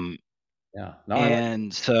 Yeah. Um, Yeah. No, I like it.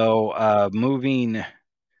 and so moving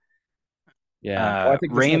Yeah. Well, I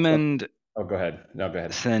think this next one. Raymond Oh, go ahead. No, go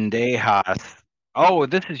ahead. Sendejas. Oh,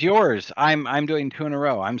 this is yours. I'm doing two in a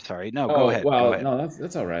row. I'm sorry. No, go Oh, ahead. Go well, ahead. no,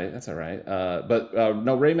 that's all right. That's all right. But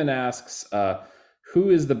no, Raymond asks, who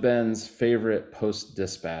is the Ben's favorite post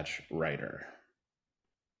dispatch writer?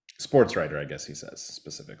 Sports writer, I guess he says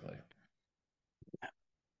specifically.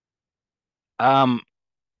 Um,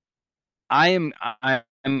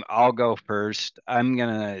 I'll go first. I'm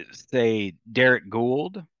gonna say Derek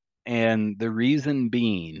Gould, and the reason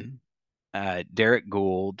being, Derek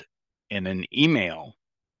Gould in an email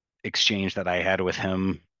exchange that I had with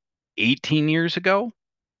him 18 years ago,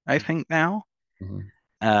 I think now, Mhm.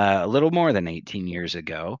 a little more than 18 years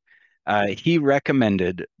ago, he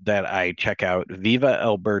recommended that I check out Viva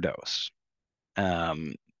Albertos.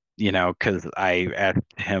 Um, because I asked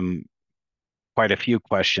him quite a few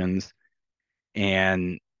questions,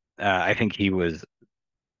 and I think he was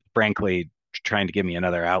frankly trying to give me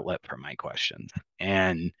another outlet for my questions.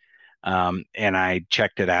 And I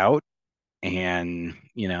checked it out, and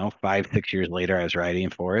 5, 6 years later I was writing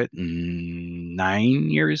for it, and 9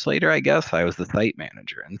 years later I guess I was the site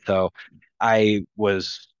manager. And so I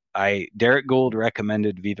Derek Gould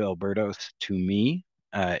recommended Viva Albertos to me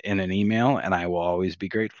in an email, and I will always be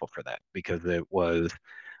grateful for that because it was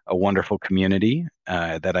a wonderful community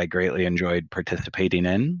that I greatly enjoyed participating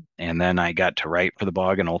in, and then I got to write for the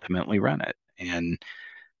blog and ultimately run it. And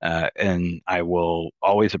I will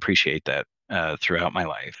always appreciate that throughout my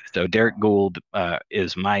life. So Derek Gould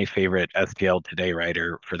is my favorite STL Today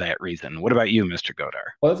writer for that reason. What about you, Mr.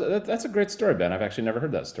 Godar? Well, that's a great story, Ben. I've actually never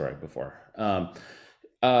heard that story before. Well,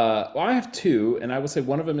 I have two, and I would say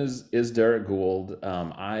one of them is Derek Gould.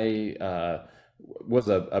 I was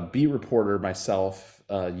a beat reporter myself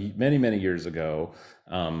many years ago,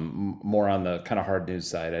 more on the kind of hard news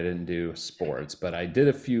side. I didn't do sports, but I did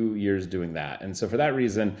a few years doing that, and so for that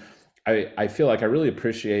reason, I feel like I really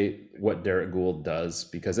appreciate what Derek Gould does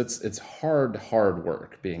because it's hard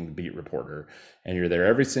work being the beat reporter, and you're there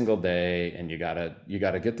every single day, and you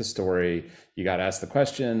gotta get the story, you gotta ask the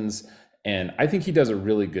questions, and I think he does a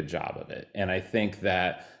really good job of it. And I think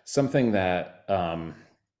that something that I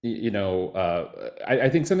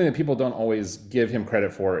think something that people don't always give him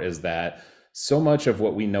credit for is that so much of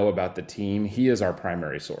what we know about the team, he is our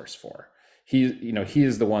primary source for. He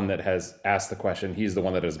is the one that has asked the question. He's the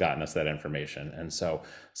one that has gotten us that information. And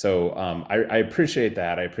I appreciate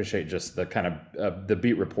that. I appreciate just the kind of the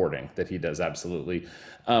beat reporting that he does. Absolutely.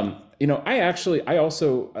 I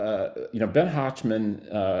also, Ben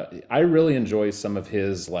Hotchman, I really enjoy some of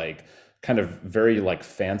his like kind of very like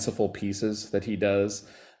fanciful pieces that he does.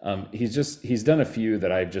 He's done a few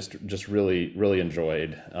that I've just really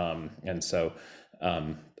enjoyed.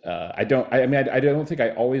 I don't think I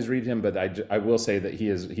always read him, but I will say that he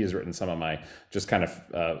has written some of my just kind of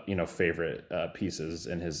favorite pieces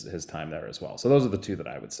in his time there as well. So those are the two that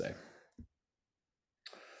I would say.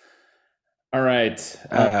 All right.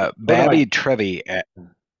 What am I? Babby Trevi.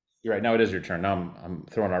 You're right. Now it is your turn. Now I'm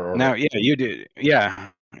throwing our order. Now, yeah, you did. Yeah,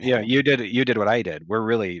 you did. You did what I did. We're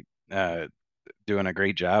really doing a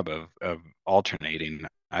great job of alternating.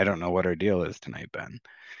 I don't know what our deal is tonight, Ben.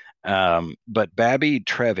 But Babby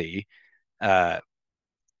Trevi uh,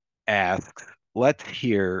 asks, let's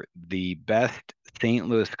hear the best St.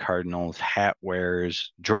 Louis Cardinals hat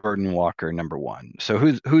wearers Jordan Walker number one. So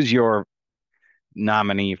who's your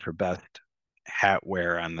nominee for best hat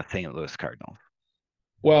wear on the St. Louis Cardinals?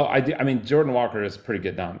 Well, I mean, Jordan Walker is pretty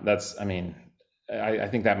good. That's, I mean, I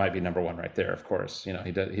think that might be number one right there. Of course, you know,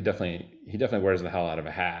 he definitely wears the hell out of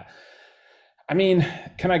a hat. I mean,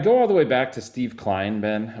 can I go all the way back to Steve Klein,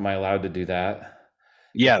 Ben? Am I allowed to do that? If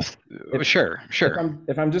Yes, if sure, sure.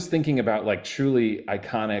 if I'm just thinking about like truly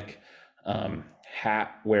iconic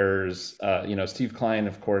hat wearers, you know, Steve Klein,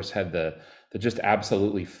 of course, had the just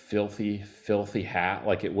absolutely filthy hat.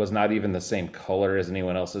 Like it was not even the same color as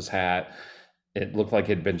anyone else's hat. It looked like it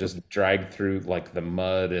had been just dragged through like the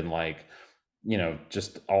mud and like, you know,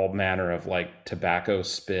 just all manner of like tobacco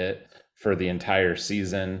spit for the entire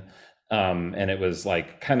season. And it was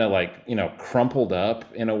like kind of like, you know, crumpled up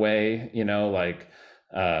in a way, you know, like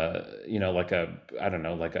a, I don't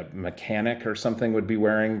know, like a mechanic or something would be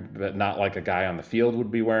wearing, but not like a guy on the field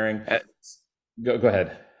would be wearing. Uh, Go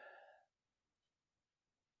ahead.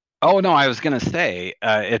 oh no, I was gonna say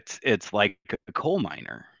it's like a coal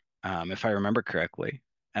miner, if I remember correctly.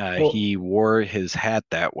 Well, He wore his hat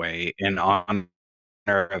that way in honor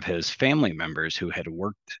of his family members who had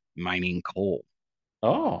worked mining coal.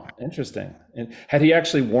 oh, interesting. And had he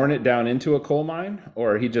actually worn it down into a coal mine,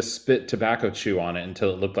 or he just spit tobacco chew on it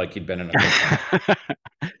until it looked like he'd been in a coal mine?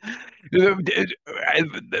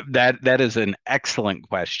 That is an excellent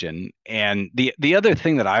question. And the other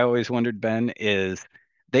thing that I always wondered, Ben, is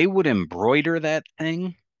they would embroider that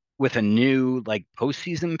thing with a new like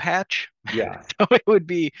postseason patch. Yeah, So it would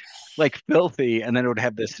be like filthy, and then it would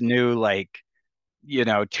have this new like,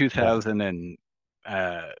 yeah,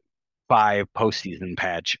 2005 postseason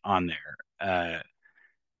patch on there.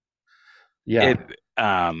 It yeah.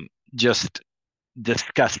 just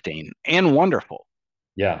disgusting and wonderful.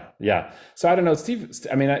 Yeah, yeah. So I don't know, Steve.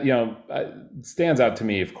 I mean, you know, stands out to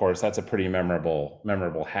me. Of course, that's a pretty memorable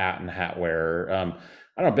hat and hat wearer.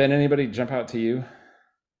 I don't know, Ben. Anybody jump out to you?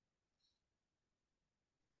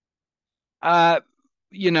 Uh,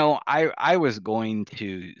 I was going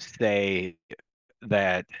to say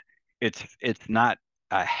that it's not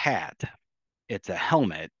a hat, it's a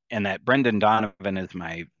helmet, and that Brendan Donovan is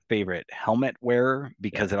my favorite helmet wearer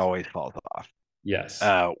because Yes, it always falls off yes,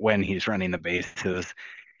 when he's running the bases.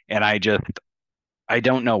 And I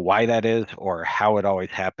don't know why that is or how it always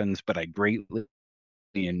happens, but I greatly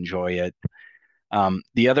enjoy it.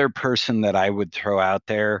 The other person that I would throw out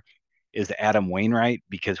there is Adam Wainwright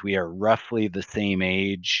because we are roughly the same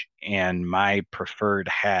age, and my preferred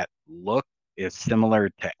hat look is similar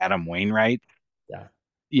to Adam Wainwright, yeah,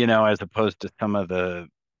 as opposed to some of the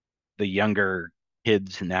younger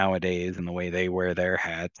kids nowadays and the way they wear their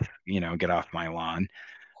hats, get off my lawn.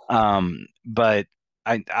 But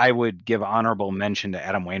I would give honorable mention to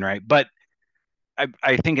Adam Wainwright. But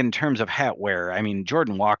I think in terms of hat wear, I mean,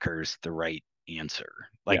 Jordan Walker's the right answer.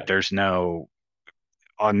 Like yeah, there's no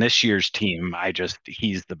on this year's team,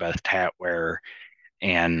 he's the best hat wearer,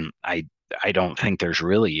 and I don't think there's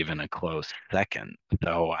really even a close second.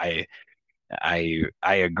 So I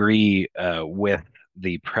agree with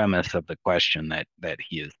the premise of the question that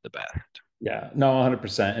he is the best. yeah. No,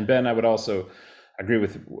 100%. And Ben, I would also agree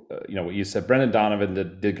with you know what you said. Brendan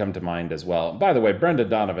Donovan did come to mind as well. By the way, Brendan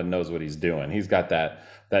Donovan knows what he's doing. He's got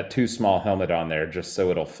that too small helmet on there just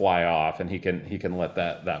so it'll fly off, and he can let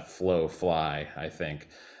that flow fly. I think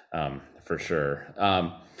for sure.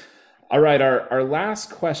 All right, our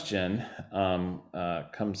last question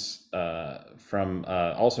comes from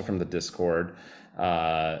also from the Discord,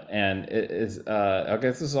 and it is I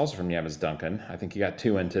guess this is also from Yamas Duncan. I think you got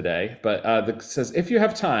two in today, but it says if you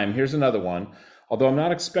have time, here's another one. Although I'm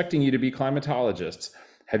not expecting you to be climatologists,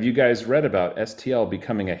 have you guys read about STL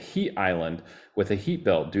becoming a heat island with a heat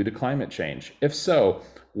belt due to climate change? If so,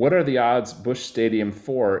 what are the odds Busch Stadium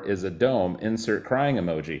 4 is a dome? Insert crying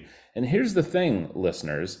emoji. And here's the thing,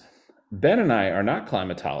 listeners. Ben and I are not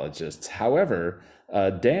climatologists. However,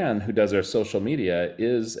 Dan, who does our social media,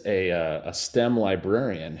 is a STEM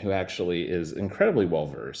librarian who actually is incredibly well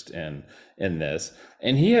versed in this,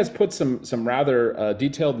 and he has put some rather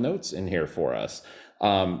detailed notes in here for us.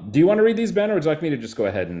 Do you want to read these, Ben, or would you like me to just go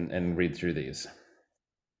ahead and read through these?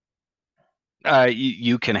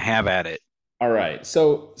 You can have at it. All right.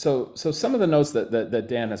 So some of the notes that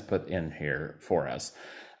Dan has put in here for us.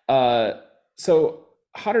 Uh, so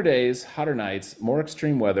hotter days, hotter nights, more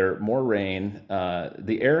extreme weather, more rain.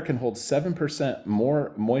 The air can hold 7%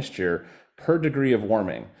 more moisture per degree of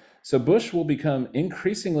warming. So Bush will become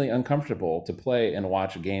increasingly uncomfortable to play and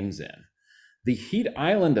watch games in. The heat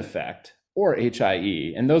island effect, or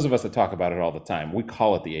HIE, and those of us that talk about it all the time, we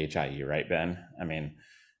call it the HIE, right, Ben? I mean,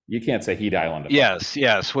 you can't say heat island effect. Yes,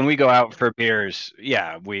 yes. When we go out for beers,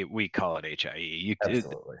 yeah, we call it HIE.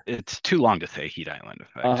 Absolutely. It's too long to say heat island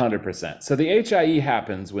effect. 100%. So the HIE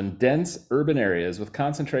happens when dense urban areas with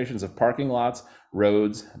concentrations of parking lots,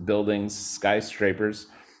 roads, buildings, skyscrapers,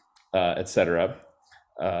 etc.,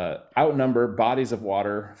 outnumber bodies of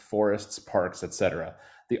water, forests, parks, etc.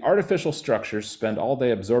 The artificial structures spend all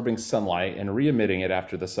day absorbing sunlight and re-emitting it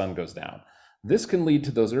after the sun goes down. This can lead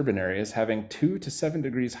to those urban areas having 2 to 7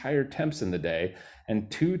 degrees higher temps in the day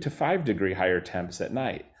and 2 to 5 degree higher temps at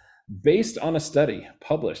night. Based on a study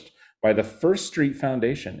published by the First Street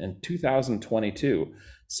Foundation in 2022,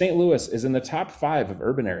 St. Louis is in the top 5 of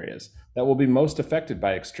urban areas that will be most affected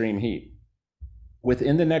by extreme heat.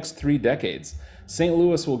 Within the next 3 decades, St.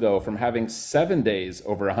 Louis will go from having 7 days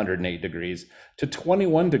over 108 degrees to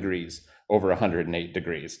 21 degrees over 108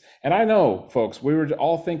 degrees. And I know, folks, we were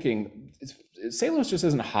all thinking St. Louis just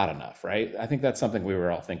isn't hot enough, right? I think that's something we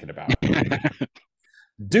were all thinking about.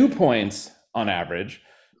 Dew points on average,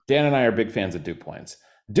 Dan and I are big fans of dew points.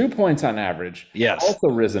 Dew points on average have Yes. also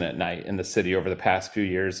risen at night in the city over the past few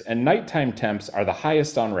years, and nighttime temps are the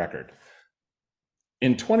highest on record.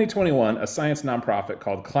 In 2021, a science nonprofit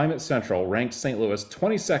called Climate Central ranked St. Louis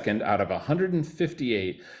 22nd out of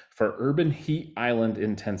 158 for urban heat island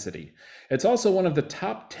intensity. It's also one of the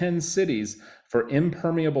top 10 cities for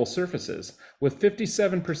impermeable surfaces, with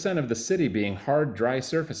 57% of the city being hard, dry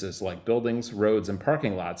surfaces like buildings, roads, and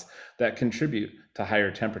parking lots that contribute to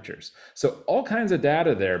higher temperatures. So all kinds of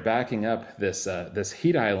data there backing up this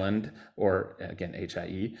heat island, or again,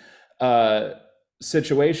 HIE,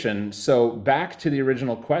 situation. So back to the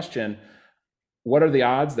original question, what are the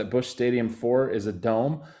odds that Busch Stadium 4 is a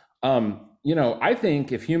dome? I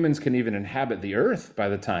think if humans can even inhabit the earth by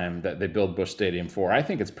the time that they build Busch Stadium 4, I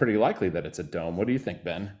think it's pretty likely that it's a dome. What do you think,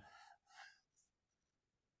 Ben?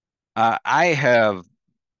 I have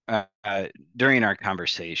during our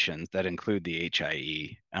conversations that include the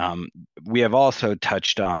HIE, we have also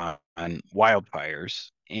touched on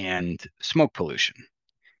wildfires and smoke pollution.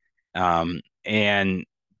 And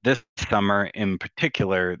this summer in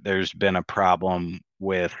particular, there's been a problem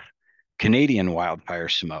with Canadian wildfire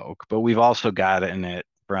smoke, but we've also gotten it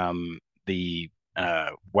from the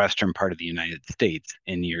western part of the United States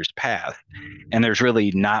in years past. And there's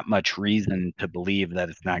really not much reason to believe that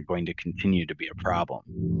it's not going to continue to be a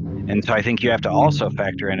problem. And so I think you have to also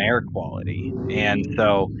factor in air quality. And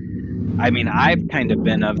so, I mean, I've kind of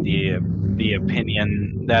been of the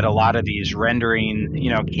opinion that a lot of these renderings,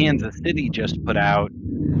 Kansas City just put out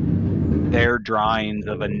their drawings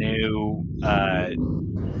of a new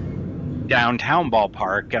downtown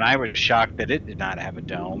ballpark, and I was shocked that it did not have a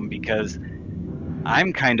dome because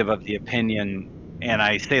I'm kind of the opinion, and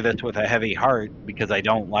I say this with a heavy heart because I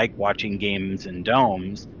don't like watching games in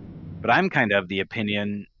domes, but I'm kind of the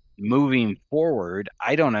opinion moving forward,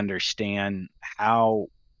 I don't understand how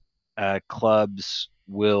clubs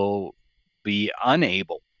will be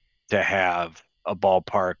unable to have a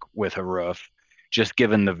ballpark with a roof, just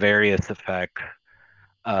given the various effects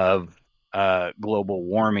of global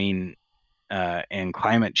warming and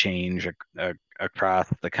climate change across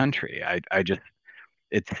the country.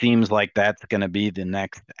 It seems like that's going to be the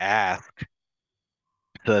next ask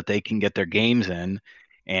so that they can get their games in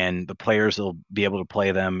and the players will be able to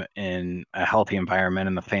play them in a healthy environment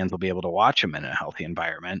and the fans will be able to watch them in a healthy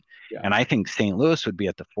environment. Yeah. And I think St. Louis would be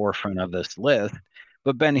at the forefront of this list.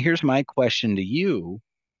 But Ben, here's my question to you.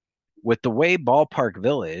 With the way Ballpark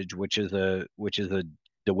Village, which is a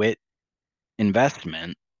DeWitt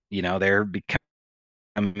investment, they're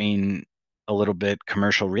becoming a little bit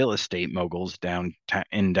commercial real estate moguls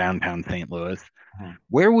in downtown St. Louis. Mhm.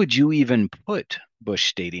 Where would you even put Busch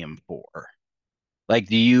Stadium for? Like,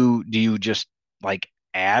 do you just like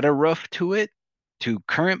add a roof to it to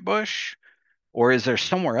current Busch, or is there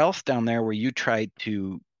somewhere else down there where you tried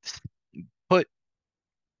to put,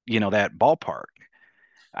 that ballpark?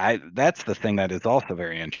 I That's the thing that is also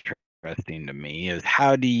very interesting to me is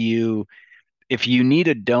how do you, if you need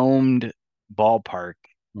a domed ballpark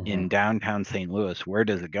Mhm. in downtown St. Louis, where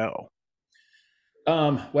does it go?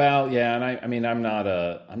 Well, yeah, and I mean, I'm not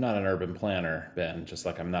an urban planner, Ben, just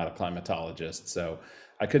like I'm not a climatologist, so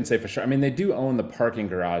I couldn't say for sure. I mean, they do own the parking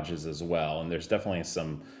garages as well, and there's definitely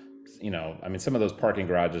some, I mean, some of those parking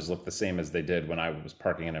garages look the same as they did when I was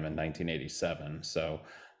parking in them in 1987. So,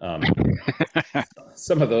 um,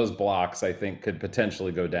 some of those blocks I think could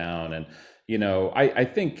potentially go down, and I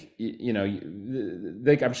think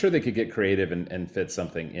I'm sure they could get creative and fit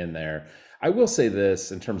something in there. I will say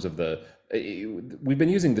this in terms of we've been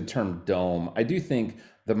using the term dome. I do think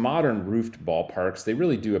the modern roofed ballparks, they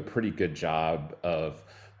really do a pretty good job of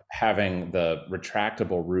having the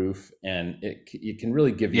retractable roof, and it can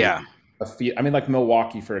really give you Yeah. a feel. I mean, like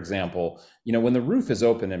Milwaukee, for example, when the roof is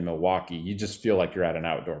open in Milwaukee, you just feel like you're at an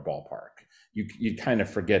outdoor ballpark. You kind of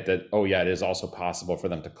forget that, oh yeah, it is also possible for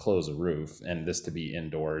them to close a roof and this to be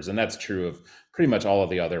indoors, and that's true of pretty much all of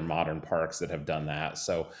the other modern parks that have done that.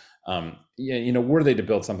 So yeah, were they to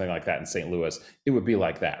build something like that in St. Louis, it would be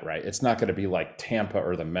like that, right? It's not going to be like Tampa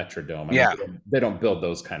or the Metrodome. I mean, Yeah. they don't build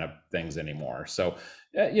those kind of things anymore. So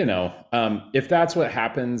if that's what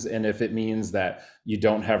happens, and if it means that you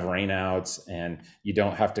don't have rainouts and you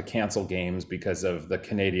don't have to cancel games because of the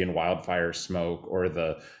Canadian wildfire smoke or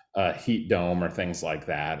the heat dome or things like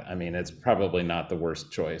that, I mean, it's probably not the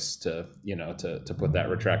worst choice to put that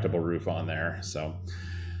retractable roof on there. So,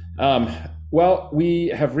 um, well, we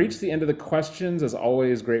have reached the end of the questions. As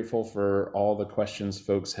always, grateful for all the questions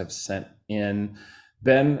folks have sent in.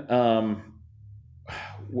 Ben,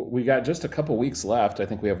 we got just a couple weeks left. I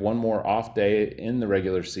think we have one more off day in the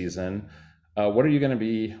regular season. What are you going to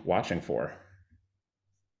be watching for?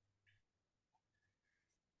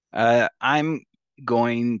 I'm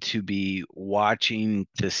going to be watching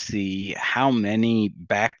to see how many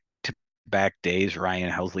back-to-back days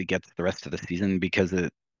Ryan Helsley gets the rest of the season, because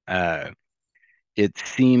uh, it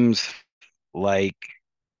seems like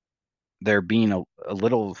they're being a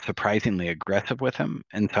little surprisingly aggressive with him.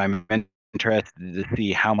 And so I'm interested to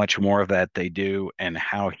see how much more of that they do and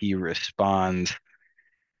how he responds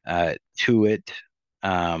to it.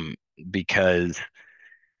 Because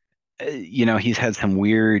he's had some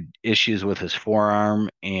weird issues with his forearm,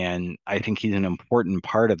 and I think he's an important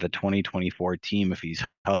part of the 2024 team if he's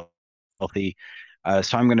healthy.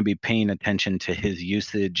 So I'm going to be paying attention to his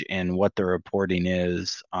usage and what the reporting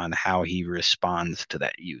is on how he responds to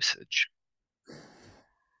that usage.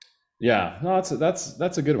 Yeah, no,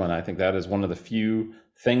 that's a good one. I think that is one of the few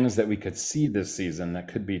things that we could see this season that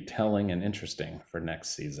could be telling and interesting for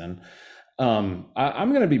next season. I'm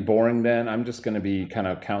going to be boring then. I'm just going to be kind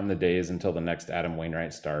of counting the days until the next Adam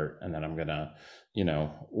Wainwright start, and then I'm going to,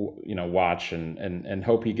 watch and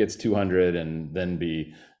hope he gets 200, and then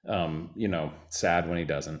be, sad when he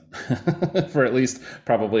doesn't, for at least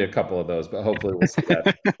probably a couple of those. But hopefully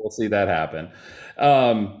we'll see that happen.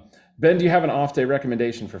 Um, Ben, do you have an off day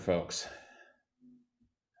recommendation for folks?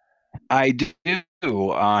 I do.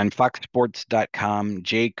 On foxsports.com,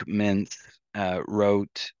 Jake Mintz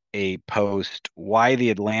wrote a post, Why the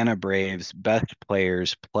Atlanta Braves Best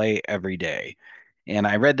Players Play Every Day. And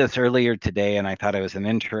I read this earlier today, and I thought it was an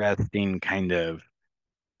interesting kind of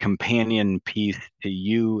companion piece to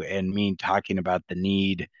you and me talking about the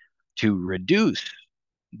need to reduce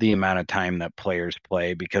the amount of time that players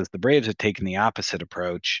play, because the Braves have taken the opposite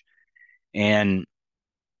approach. And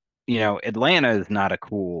Atlanta is not a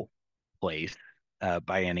cool place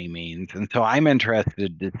by any means. And so I'm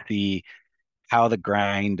interested to see how the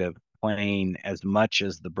grind of playing as much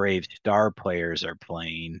as the Brave star players are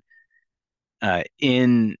playing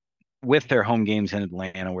in with their home games in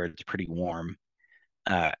Atlanta, where it's pretty warm,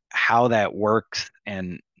 how that works,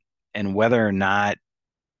 and whether or not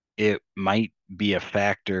it might be a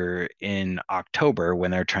factor in October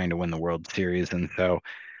when they're trying to win the World Series. And so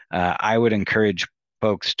I would encourage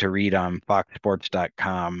folks to read on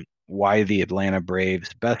foxsports.com Why the Atlanta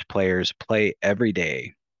Braves Best Players Play Every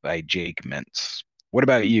Day by Jake Mintz. What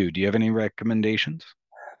about you? Do you have any recommendations?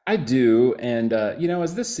 I do. And,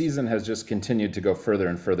 as this season has just continued to go further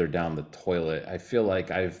and further down the toilet, I feel like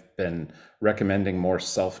I've been recommending more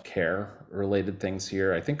self care related things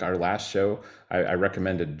here. I think our last show, I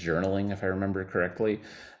recommended journaling, if I remember correctly.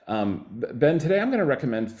 Ben, today I'm going to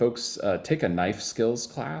recommend folks take a knife skills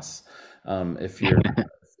class.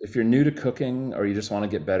 If you're new to cooking, or you just want to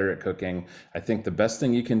get better at cooking, I think the best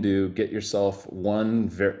thing you can do, get yourself one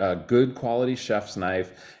good quality chef's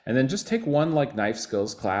knife, and then just take one like knife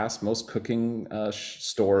skills class. Most cooking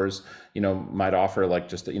stores, might offer like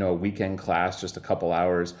just a weekend class, just a couple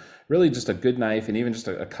hours. Really, just a good knife, and even just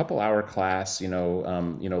a couple hour class.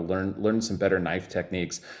 Learn some better knife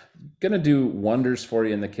techniques. Gonna do wonders for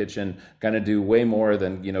you in the kitchen. Gonna do way more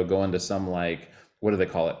than going to some, like, what do they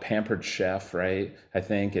call it, pampered chef, right? I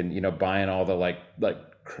think, and buying all the like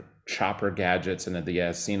chopper gadgets and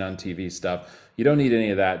the seen on TV stuff. You don't need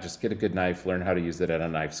any of that. Just get a good knife, learn how to use it at a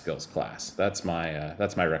knife skills class. That's my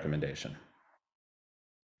recommendation.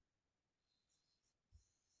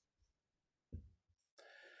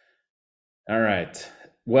 All right.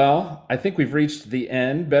 Well, I think we've reached the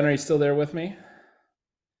end. Ben, are you still there with me?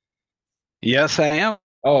 Yes, I am.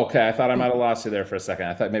 Oh, okay. I thought I might have lost you there for a second.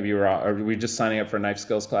 I thought maybe you were. Are we just signing up for a knife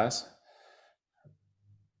skills class?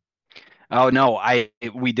 Oh no, I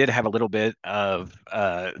we did have a little bit of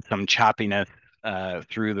some choppiness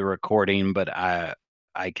through the recording, but I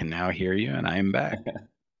can now hear you and I am back.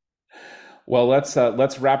 Well, let's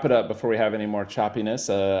wrap it up before we have any more choppiness.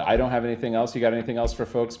 I don't have anything else. You got anything else for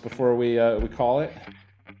folks before we call it?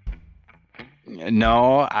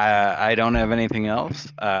 No, I don't have anything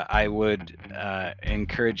else. I would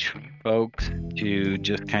encourage folks to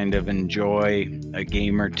just kind of enjoy a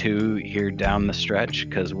game or two here down the stretch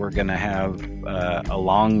because we're going to have a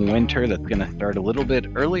long winter that's going to start a little bit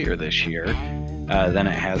earlier this year than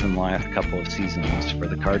it has in the last couple of seasons for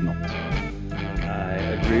the Cardinals. I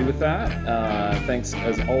agree with that. Thanks,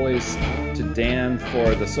 as always, to Dan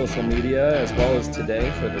for the social media, as well as today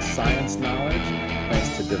for the science knowledge.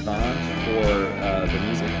 Thanks to Devant for the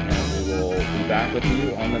music, and we will be back with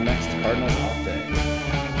you on the next Cardinals Off Day.